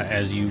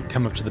as you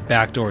come up to the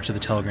back door to the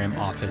telegram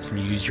office and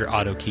you use your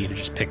auto key to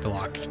just pick the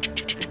lock.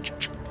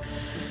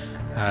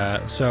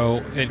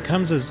 So it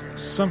comes as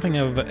something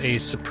of a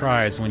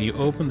surprise when you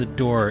open the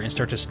door and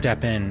start to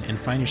step in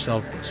and find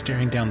yourself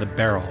staring down the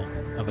barrel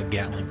of a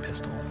Gatling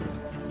pistol.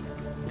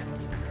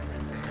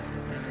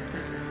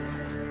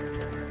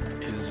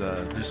 Is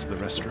this the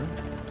restroom?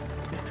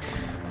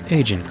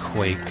 Agent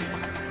Quake,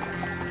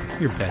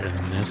 you're better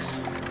than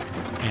this.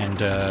 And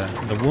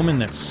the woman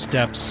that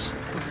steps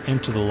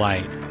into the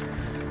light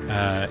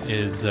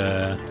is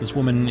this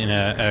woman in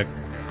a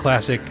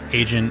classic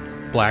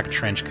agent black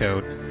trench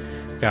coat.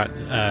 Got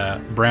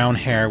brown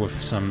hair with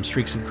some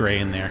streaks of gray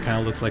in there. Kind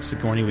of looks like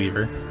Sigourney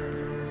Weaver.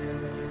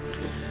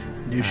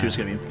 Knew she was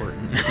going to be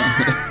important.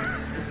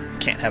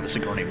 Can't have a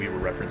Sigourney Weaver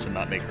reference and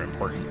not make her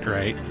important.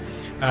 Right.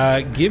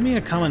 Give me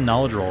a common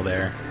knowledge roll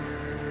there.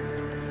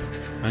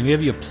 I'm going to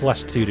give you a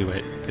 +2 to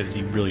it, because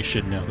you really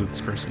should know who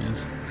this person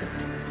is.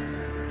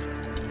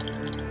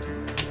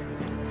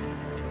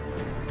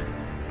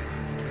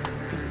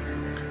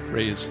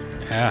 Raise.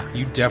 Yeah,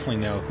 you definitely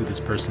know who this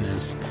person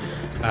is.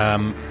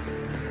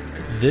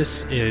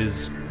 This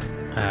is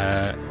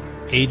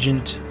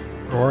Agent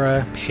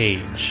Aura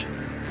Page,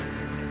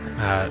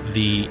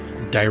 the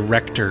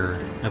Director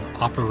of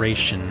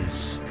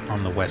Operations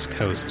on the West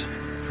Coast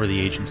for the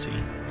agency.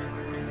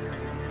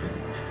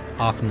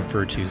 Often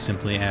referred to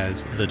simply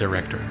as the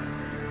Director.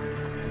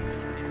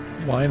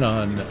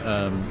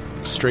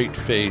 Wynon,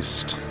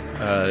 straight-faced,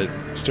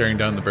 staring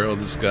down the barrel of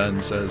his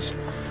gun, says,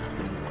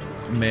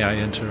 "May I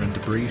enter and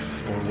debrief,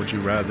 or would you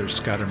rather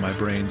scatter my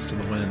brains to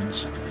the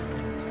winds?"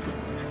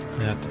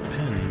 That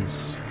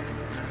depends.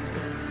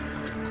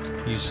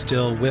 You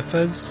still with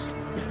us,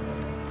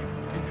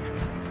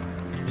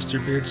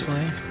 Mr.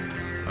 Beardsley?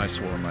 I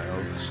swore my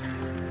oaths.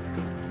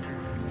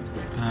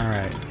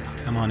 Alright,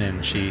 come on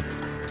in. She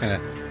kind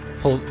of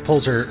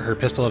pulls her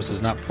pistol up so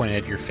it's not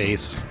pointed at your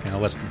face, kind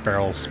of lets the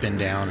barrel spin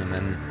down and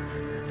then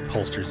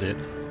holsters it.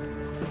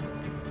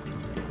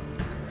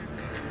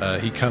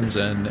 He comes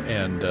in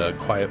and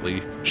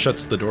quietly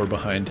shuts the door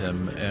behind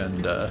him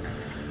and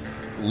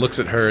looks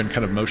at her and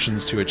kind of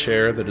motions to a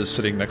chair that is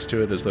sitting next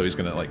to it as though he's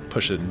going to like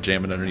push it and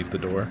jam it underneath the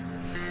door.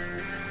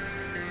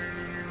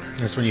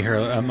 That's when you hear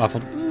a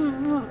muffled...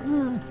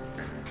 And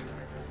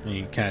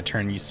you kind of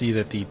turn, you see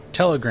that the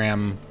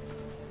telegram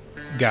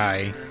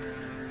guy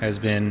has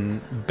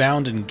been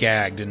bound and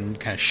gagged and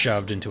kind of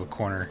shoved into a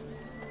corner.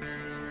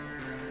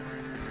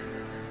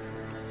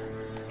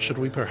 Should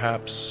we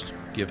perhaps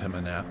give him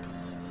a nap?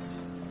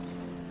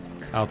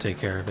 I'll take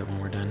care of it when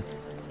we're done.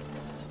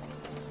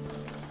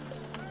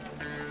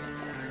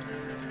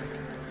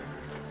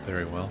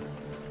 Very well.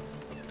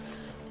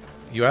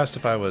 You asked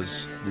if I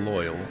was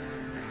loyal.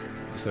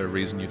 Is there a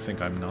reason you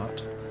think I'm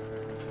not?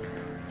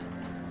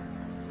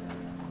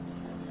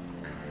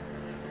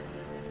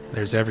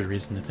 There's every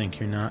reason to think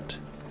you're not.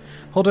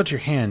 Hold out your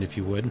hand, if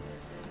you would.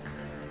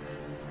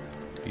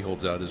 He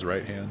holds out his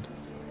right hand.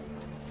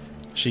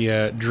 She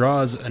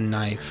draws a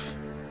knife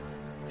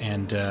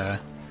and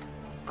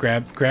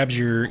grabs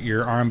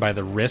your arm by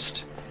the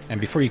wrist, and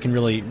before you can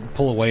really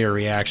pull away or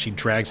react, she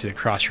drags it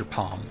across your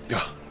palm.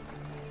 Ugh.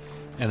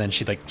 And then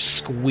she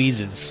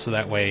squeezes so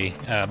that way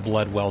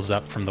blood wells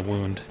up from the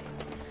wound.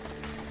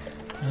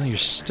 Well, you're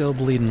still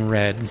bleeding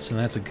red, so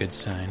that's a good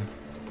sign.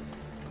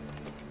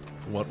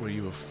 What were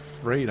you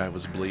afraid I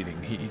was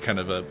bleeding? He kind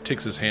of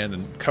takes his hand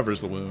and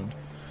covers the wound.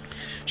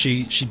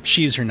 She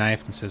sheathes her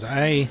knife and says,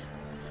 "I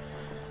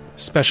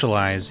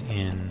specialize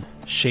in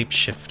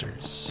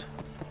shapeshifters."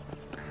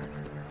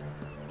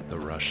 The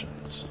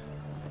Russians.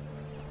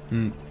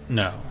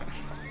 No.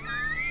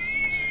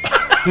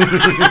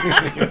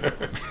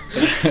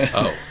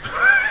 Oh.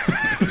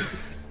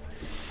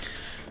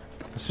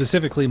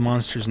 Specifically,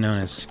 monsters known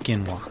as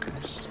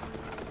skinwalkers.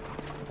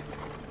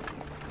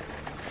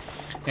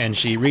 And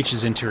she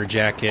reaches into her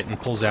jacket and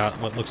pulls out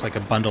what looks like a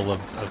bundle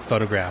of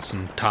photographs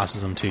and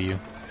tosses them to you.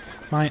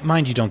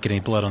 Mind you don't get any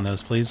blood on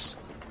those, please.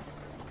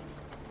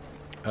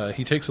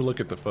 He takes a look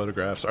at the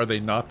photographs. Are they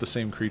not the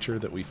same creature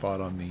that we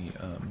fought on the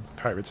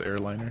Pirates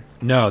airliner?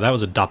 No, that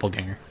was a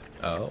doppelganger.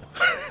 Oh.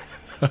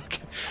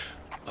 Okay.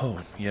 Oh,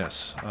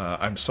 yes.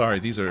 I'm sorry,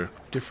 these are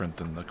different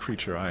than the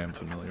creature I am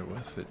familiar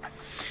with.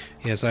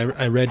 Yes,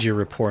 I read your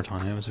report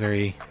on it. It was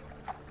very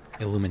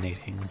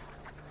illuminating.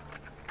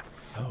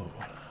 Oh,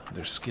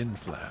 they're skin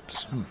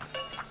flaps. Hmm.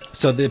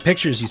 So the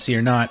pictures you see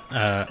are not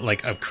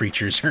like of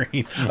creatures or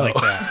anything like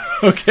that.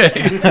 Okay.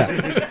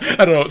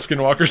 I don't know what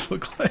skinwalkers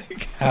look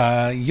like.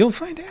 You'll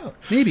find out,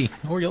 maybe,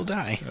 or you'll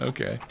die.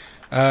 Okay.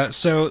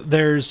 So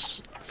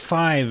there's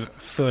 5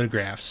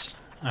 photographs.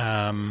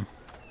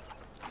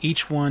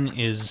 Each one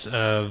is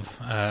of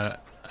a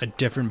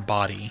different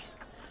body.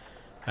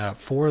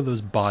 4 of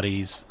those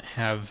bodies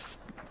have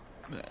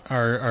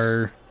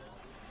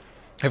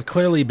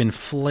clearly been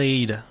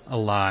flayed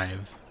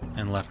alive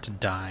and left to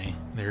die.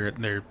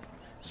 Their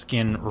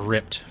skin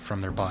ripped from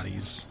their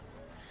bodies.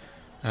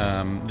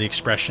 The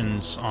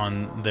expressions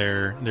on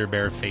their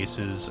bare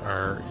faces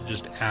are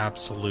just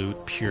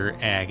absolute pure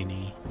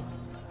agony.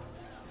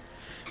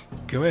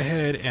 Go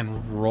ahead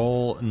and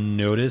roll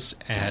notice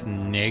at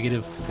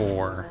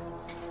 -4.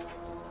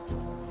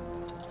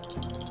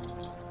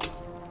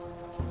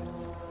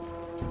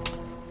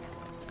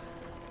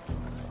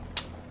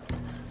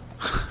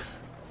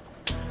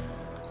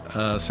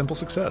 Simple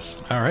success.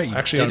 All right, you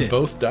Actually, did on it.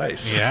 both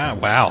dice. Yeah,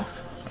 wow.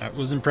 That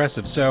was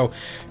impressive. So,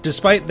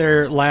 despite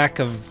their lack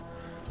of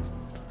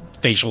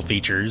facial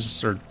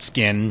features or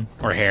skin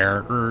or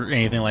hair or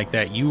anything like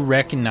that, you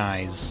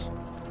recognize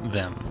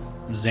them.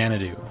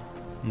 Xanadu,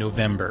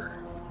 November,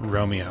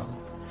 Romeo,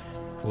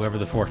 whoever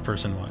the 4th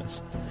person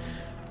was.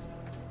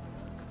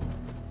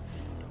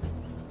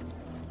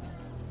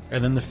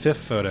 And then the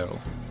 5th photo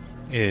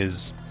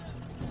is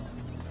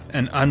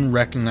an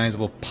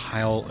unrecognizable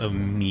pile of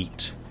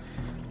meat,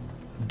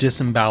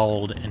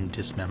 disemboweled and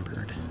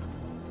dismembered.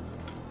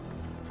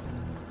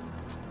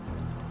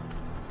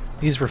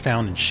 These were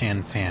found in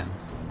Shan Fan.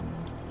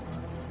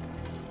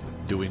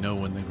 Do we know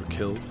when they were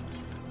killed?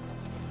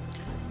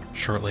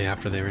 Shortly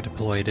after they were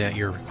deployed at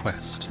your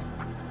request.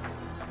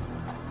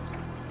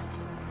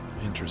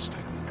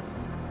 Interesting.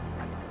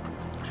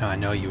 Now, I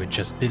know you had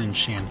just been in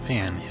Shan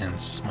Fan,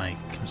 hence my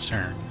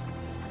concern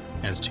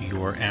as to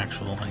your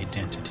actual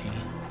identity.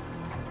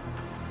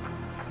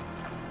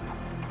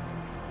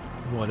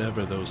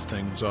 Whatever those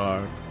things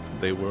are,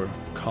 they were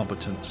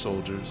competent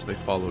soldiers. They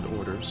followed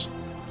orders.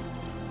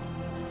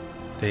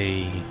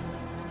 They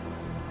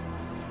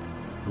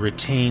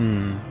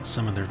retain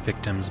some of their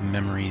victims'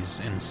 memories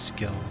and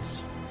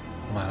skills,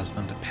 allows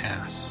them to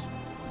pass.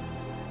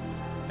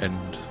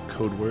 And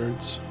code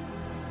words?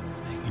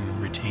 They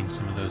can retain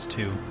some of those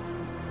too.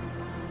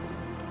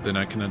 Then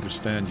I can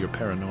understand your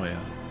paranoia.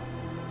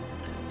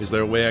 Is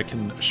there a way I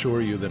can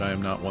assure you that I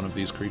am not one of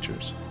these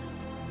creatures?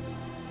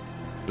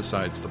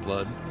 Besides the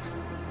blood?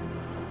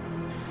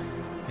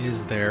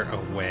 Is there a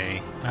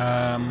way?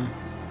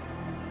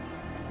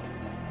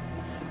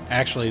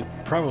 Actually,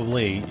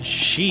 probably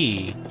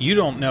you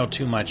don't know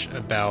too much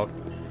about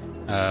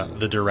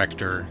the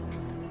director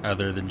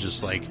other than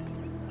just like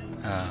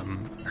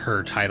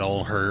her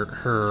title,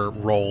 her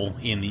role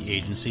in the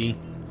agency,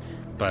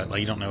 but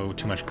like you don't know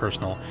too much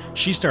personal.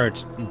 She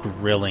starts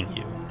grilling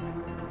you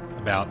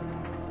about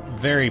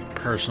very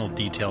personal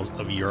details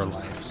of your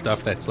life,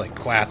 stuff that's like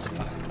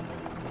classified.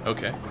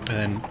 Okay.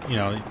 And then,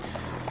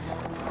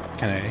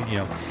 kind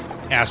of,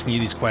 asking you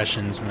these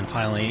questions, and then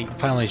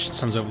finally she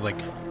sums up with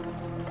like,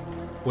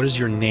 what is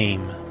your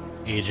name,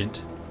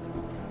 Agent?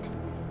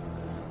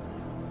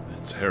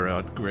 It's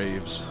Herod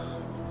Graves.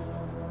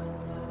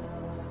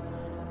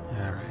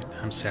 Alright,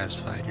 I'm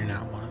satisfied you're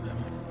not one of them.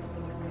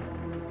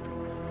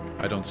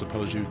 I don't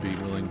suppose you'd be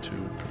willing to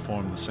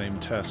perform the same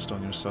test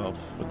on yourself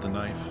with the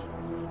knife?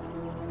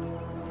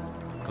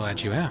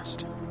 Glad you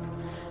asked.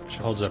 She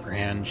holds up her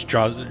hand. She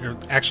draws...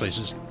 Actually, it's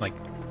just, like,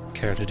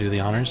 care to do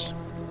the honors?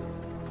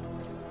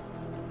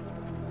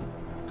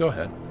 Go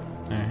ahead.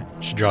 Alright.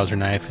 She draws her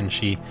knife and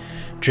she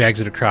drags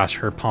it across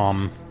her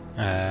palm,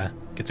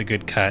 gets a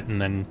good cut,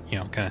 and then,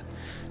 kind of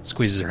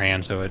squeezes her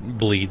hand so it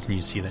bleeds, and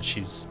you see that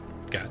she's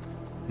got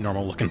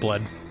normal-looking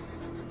blood.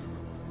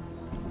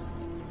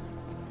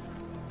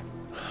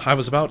 I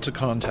was about to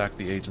contact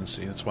the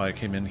agency. That's why I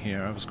came in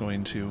here. I was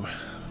going to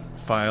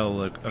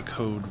file a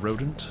code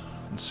rodent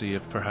and see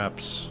if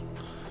perhaps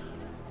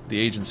the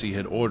agency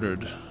had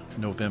ordered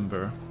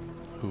November,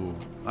 who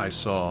I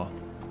saw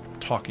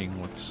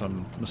talking with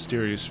some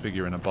mysterious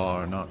figure in a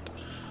bar not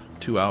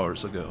 2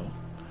 hours ago,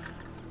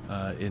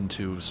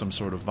 into some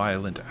sort of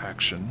violent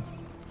action.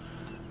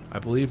 I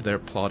believe they're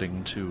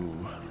plotting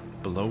to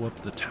blow up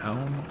the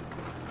town.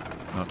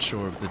 Not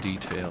sure of the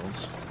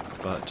details,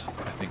 but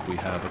I think we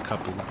have a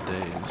couple of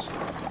days.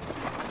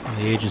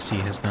 The agency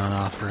has not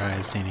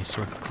authorized any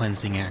sort of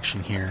cleansing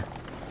action here.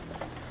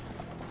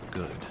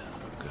 Good.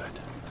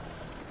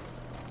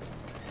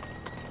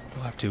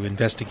 We'll have to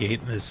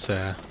investigate this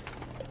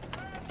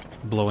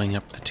blowing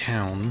up the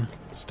town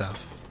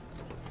stuff.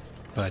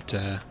 But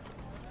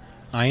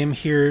I am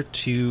here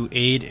to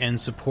aid and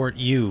support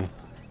you,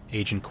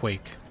 Agent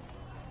Quake.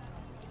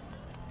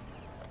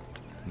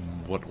 In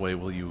what way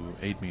will you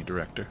aid me,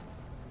 Director?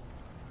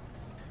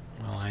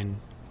 Well, I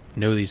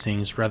know these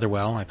things rather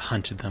well. I've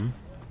hunted them.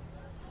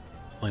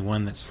 There's only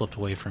one that slipped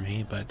away from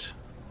me, but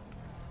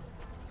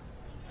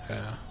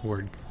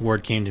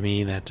word came to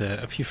me that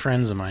a few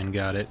friends of mine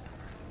got it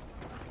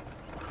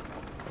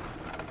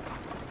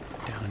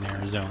down in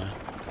Arizona.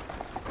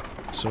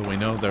 So we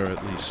know there are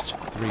at least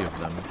 3 of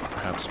them,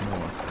 perhaps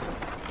more.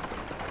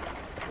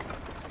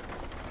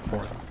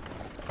 4 of them.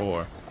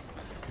 4.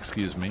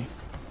 Excuse me.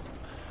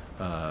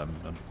 A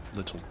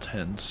little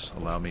tense.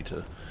 Allow me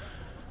to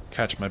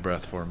catch my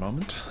breath for a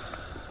moment.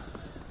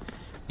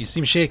 You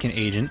seem shaken,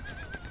 Agent.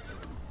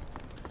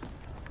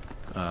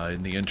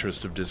 In the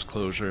interest of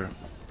disclosure,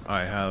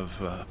 I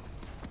have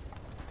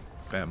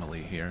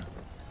family here.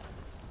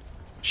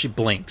 She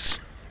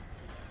blinks.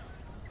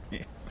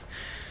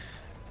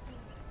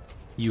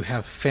 You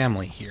have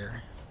family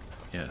here.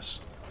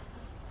 Yes.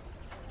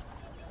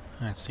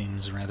 That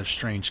seems a rather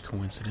strange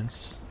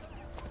coincidence.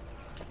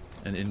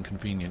 An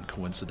inconvenient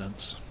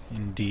coincidence.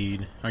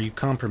 Indeed. Are you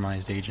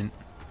compromised, Agent?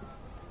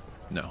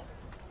 No.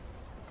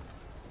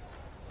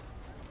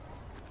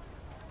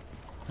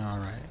 All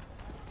right.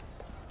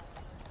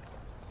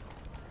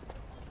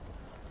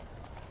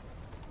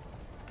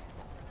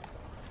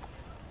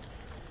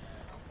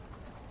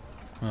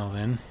 Well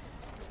then,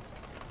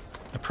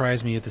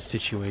 apprise me of the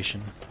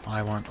situation.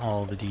 I want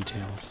all the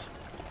details.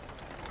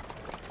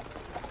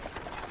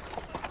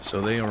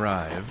 So they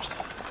arrived,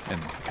 and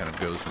kind of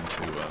goes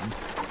into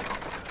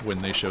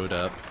when they showed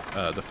up,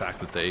 the fact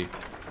that they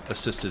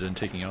assisted in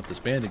taking out this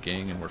bandit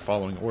gang and were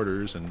following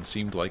orders and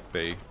seemed like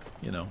they,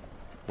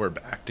 were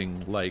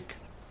acting like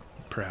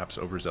perhaps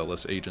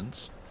overzealous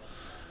agents.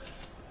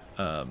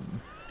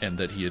 And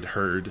that he had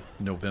heard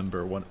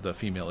November, the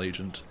female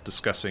agent,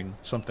 discussing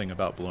something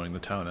about blowing the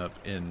town up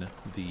in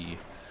the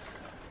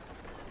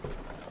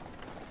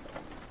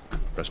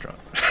restaurant.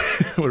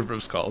 Whatever it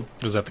was called.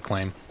 Was that the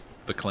claim?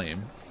 The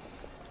claim.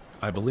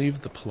 I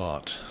believe the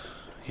plot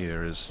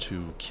here is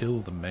to kill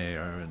the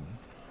mayor in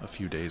a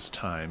few days'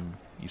 time.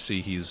 You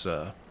see, he's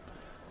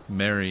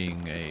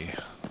marrying a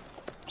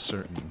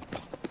certain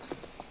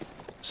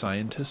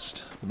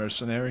scientist,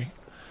 mercenary,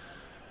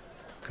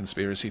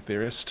 conspiracy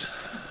theorist.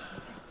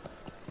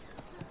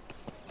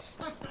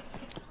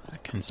 A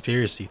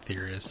conspiracy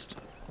theorist.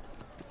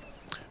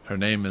 Her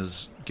name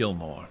is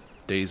Gilmore,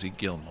 Daisy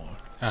Gilmore.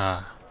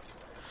 Ah.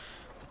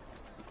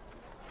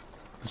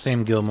 The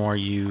same Gilmore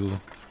you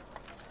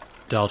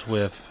dealt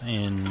with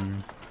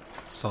in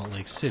Salt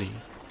Lake City.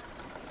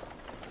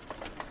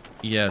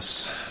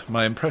 Yes,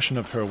 my impression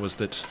of her was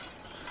that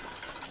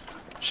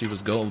she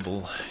was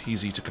gullible,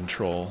 easy to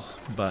control,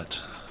 but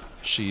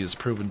she is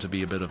proven to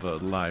be a bit of a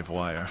live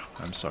wire,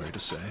 I'm sorry to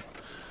say.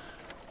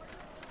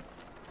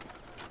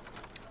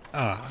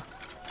 Ah.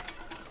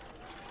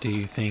 Do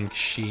you think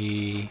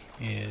she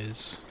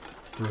is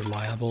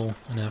reliable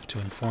enough to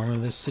inform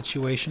of this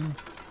situation?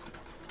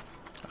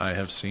 I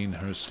have seen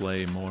her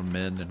slay more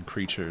men and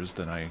creatures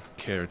than I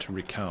care to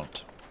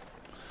recount.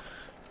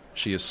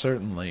 She is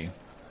certainly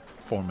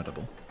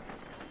formidable.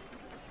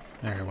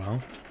 Very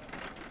well.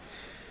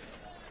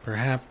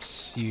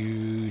 Perhaps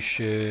you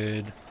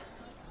should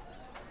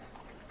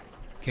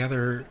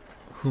gather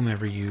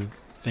whomever you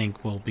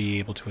think will be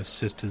able to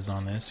assist us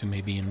on this, who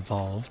may be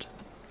involved,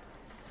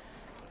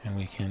 and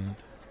we can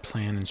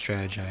plan and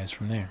strategize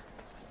from there.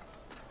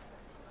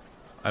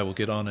 I will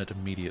get on it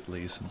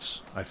immediately,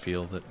 since I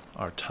feel that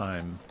our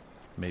time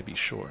may be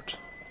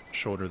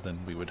shorter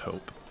than we would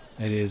hope.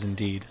 It is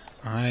indeed.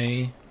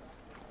 I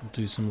will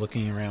do some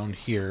looking around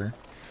here.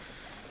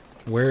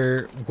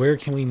 Where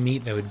can we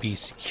meet that would be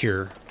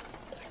secure?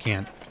 I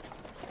can't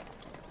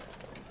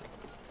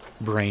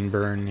brain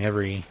burn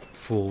every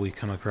fool we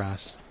come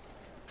across.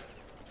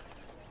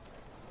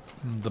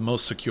 The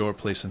most secure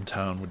place in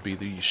town would be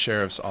the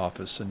sheriff's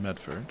office in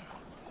Medford.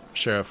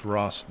 Sheriff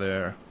Ross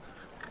there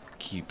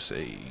keeps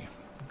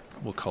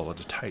we'll call it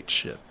a tight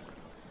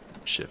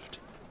shift.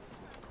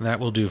 That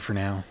will do for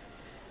now.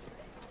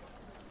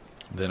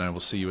 Then I will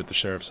see you at the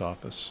sheriff's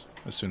office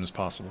as soon as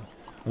possible.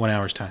 1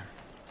 hour's time.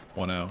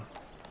 1 hour.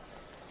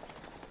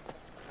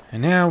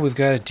 And now we've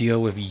got to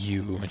deal with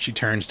you. And she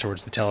turns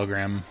towards the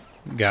telegram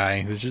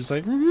guy, who's just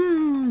like,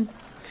 "Mm."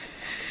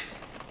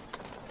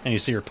 And you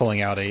see her pulling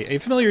out a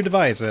familiar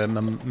device, a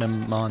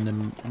mnemonizer.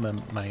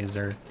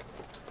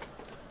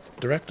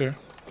 Director,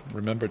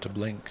 remember to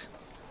blink.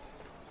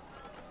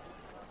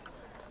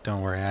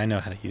 Don't worry, I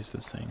know how to use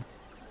this thing.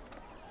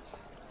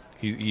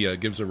 He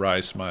gives a wry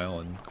smile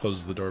and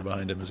closes the door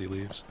behind him as he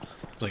leaves.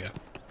 Like a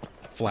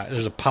flash.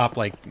 There's a pop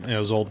like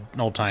those old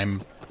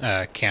time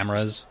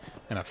cameras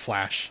and a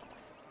flash.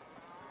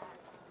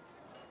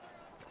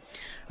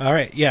 All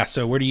right, yeah.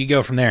 So where do you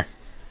go from there?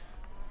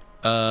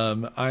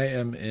 I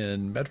am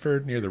in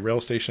Medford near the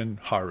rail station.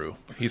 Haru.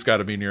 He's got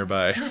to be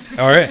nearby.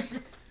 All right.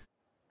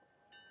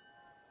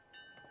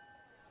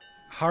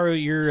 Haru,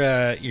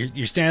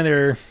 you're standing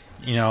there,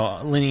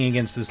 leaning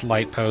against this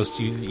light post.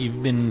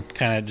 You've been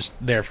kind of just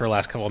there for the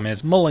last couple of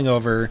minutes, mulling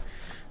over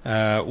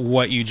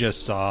what you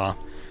just saw,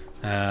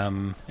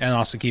 and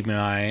also keeping an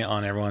eye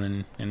on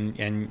everyone.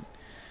 And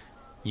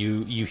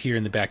you hear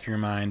in the back of your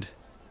mind,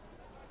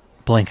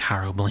 Blink,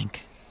 Haru,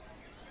 blink.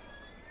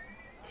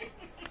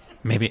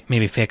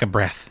 Maybe fake a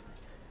breath.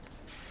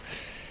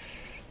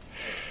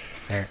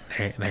 There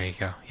you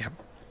go. Yep.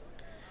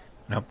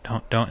 Nope,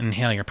 don't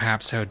inhale your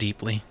pap so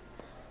deeply.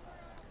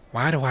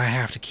 Why do I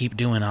have to keep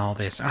doing all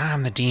this?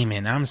 I'm the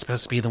demon. I'm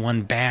supposed to be the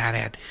one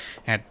bad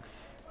at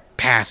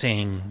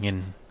passing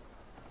and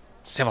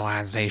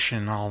civilization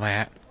and all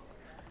that.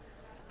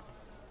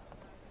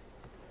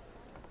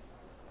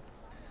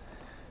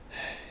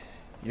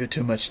 You're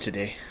too much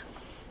today.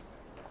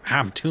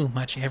 I'm too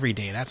much every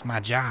day. That's my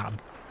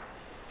job.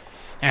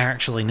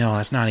 Actually, no,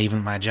 that's not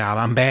even my job.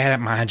 I'm bad at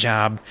my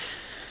job.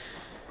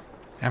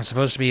 I'm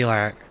supposed to be,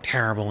 like,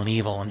 terrible and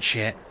evil and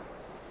shit.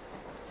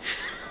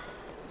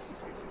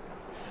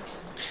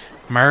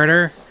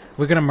 Murder?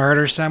 We're gonna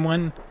murder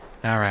someone?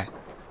 Alright.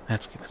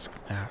 I've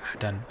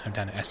done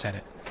it. I said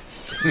it.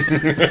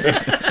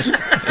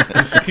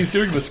 He's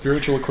doing the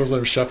spiritual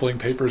equivalent of shuffling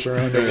papers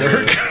around at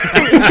work.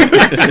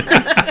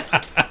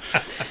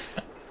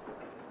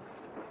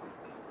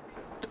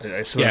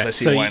 As soon as I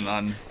see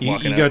Wainan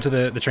walking you out. go to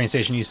the train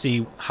station, you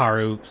see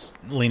Haru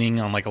leaning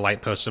on like a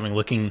light post, something,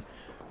 looking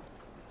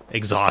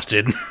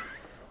exhausted.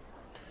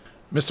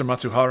 Mr.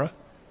 Matsuhara?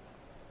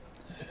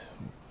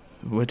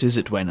 What is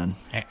it, Wainan?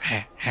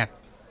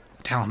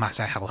 Tell him I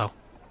said hello.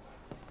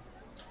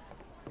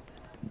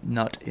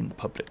 Not in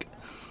public.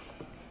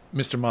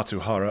 Mr.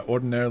 Matsuhara,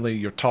 ordinarily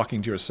your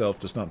talking to yourself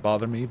does not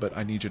bother me, but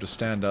I need you to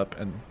stand up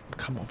and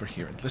come over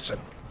here and listen.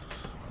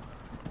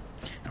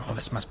 Oh,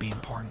 this must be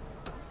important.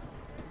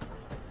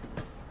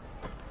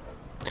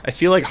 I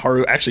feel like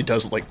Haru actually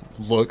does, like,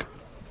 look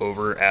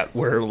over at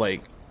where,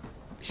 like,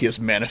 he has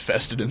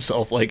manifested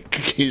himself, like,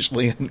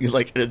 occasionally, and,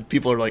 like, and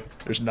people are like,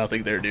 there's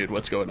nothing there, dude,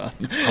 what's going on?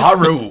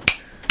 Haru!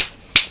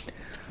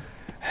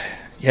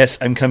 Yes,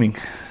 I'm coming.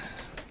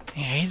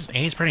 Yeah,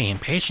 he's pretty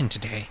impatient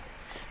today.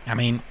 I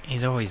mean,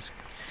 he's always,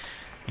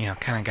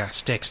 kind of got a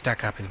stick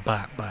stuck up his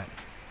butt, but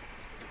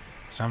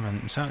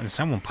someone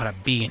put a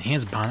bee in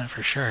his bonnet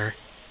for sure.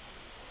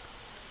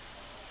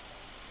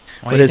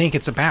 What do you think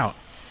it's about?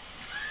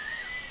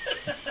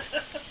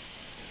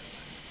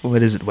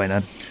 What is it,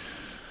 Wainan?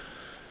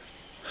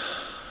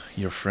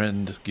 Your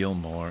friend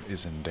Gilmore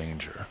is in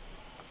danger.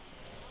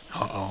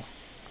 Uh-oh.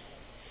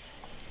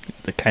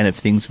 The kind of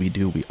things we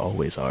do, we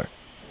always are.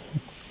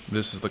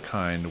 This is the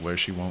kind where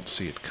she won't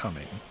see it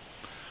coming.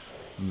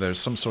 There's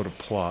some sort of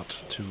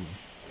plot to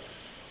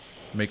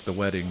make the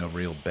wedding a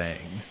real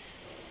bang.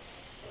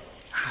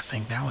 I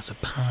think that was a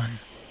pun.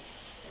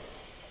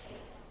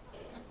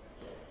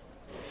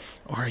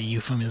 Or a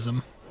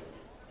euphemism.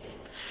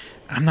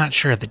 I'm not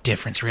sure of the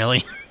difference,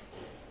 really.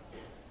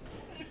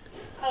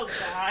 Oh,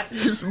 God.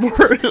 It's more,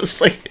 it's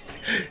like,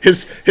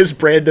 his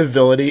brand of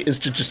villainy is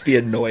to just be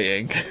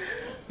annoying.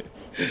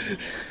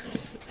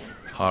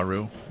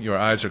 Haru, your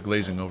eyes are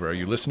glazing over. Are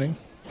you listening?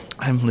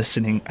 I'm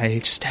listening. I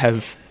just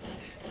have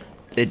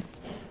an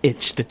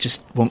itch that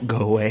just won't go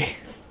away.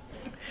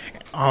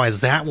 Oh, is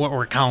that what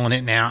we're calling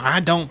it now? I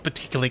don't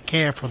particularly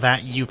care for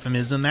that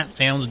euphemism. That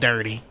sounds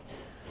dirty.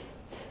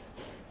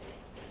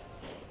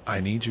 I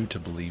need you to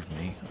believe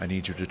me. I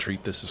need you to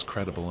treat this as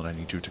credible, and I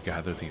need you to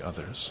gather the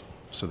others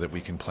so that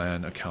we can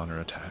plan a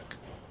counterattack.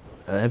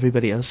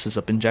 Everybody else is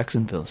up in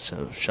Jacksonville,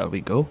 so shall we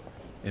go?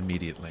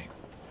 Immediately.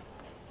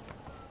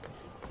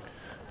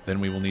 Then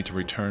we will need to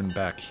return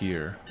back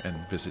here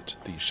and visit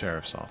the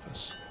sheriff's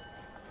office.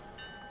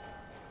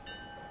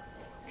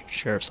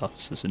 Sheriff's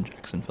office is in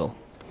Jacksonville.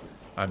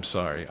 I'm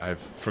sorry, I've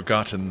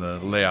forgotten the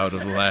layout of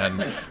the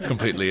land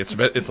completely.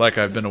 It's like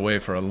I've been away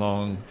for a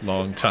long,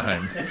 long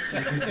time.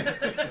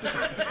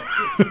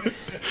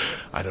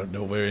 I don't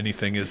know where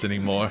anything is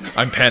anymore.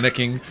 I'm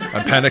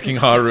panicking,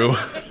 Haru.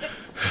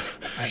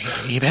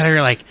 You better,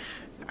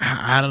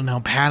 I don't know,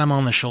 pat him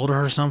on the shoulder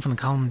or something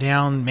to calm him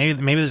down.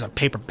 Maybe there's a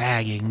paper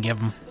bag you can give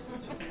him.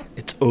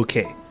 It's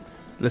okay.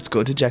 Let's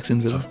go to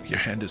Jacksonville. Oh, your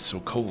hand is so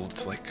cold.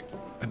 It's like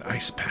an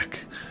ice pack.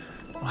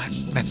 Well,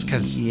 that's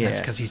because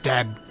he's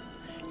dead.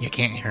 You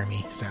can't hear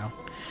me, so.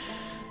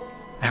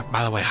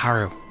 By the way,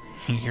 Haru,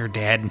 you're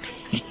dead.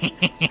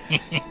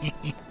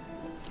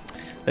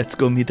 Let's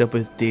go meet up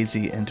with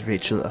Daisy and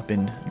Rachel up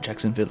in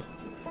Jacksonville.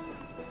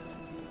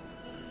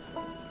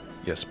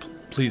 Yes,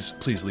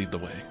 please lead the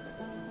way.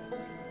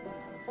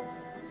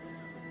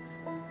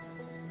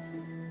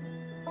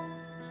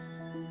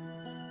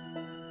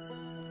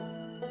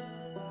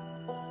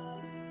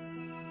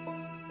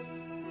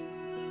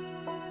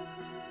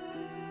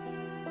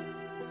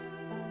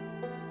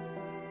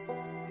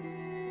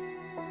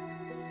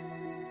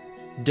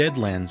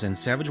 Deadlands and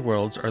Savage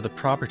Worlds are the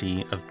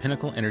property of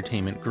Pinnacle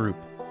Entertainment Group.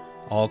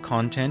 All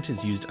content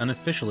is used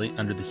unofficially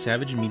under the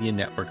Savage Media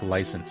Network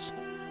license.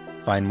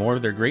 Find more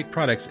of their great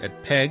products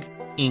at peginc.com.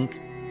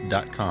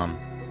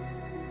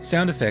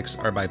 Sound effects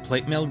are by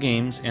Plate Mail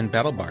Games and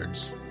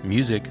BattleBards.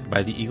 Music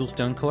by the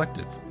Eaglestone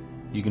Collective.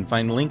 You can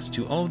find links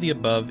to all of the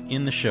above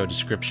in the show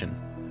description.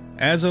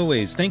 As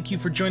always, thank you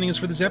for joining us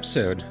for this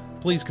episode.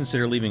 Please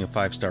consider leaving a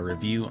 5-star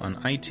review on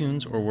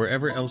iTunes or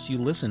wherever else you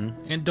listen,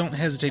 and don't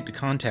hesitate to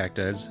contact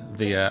us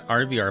via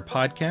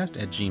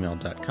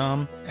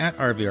rvrpodcast@gmail.com, at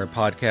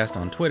rvrpodcast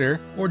on Twitter,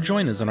 or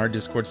join us on our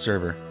Discord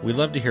server. We'd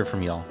love to hear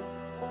from y'all.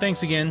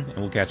 Thanks again, and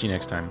we'll catch you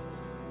next time.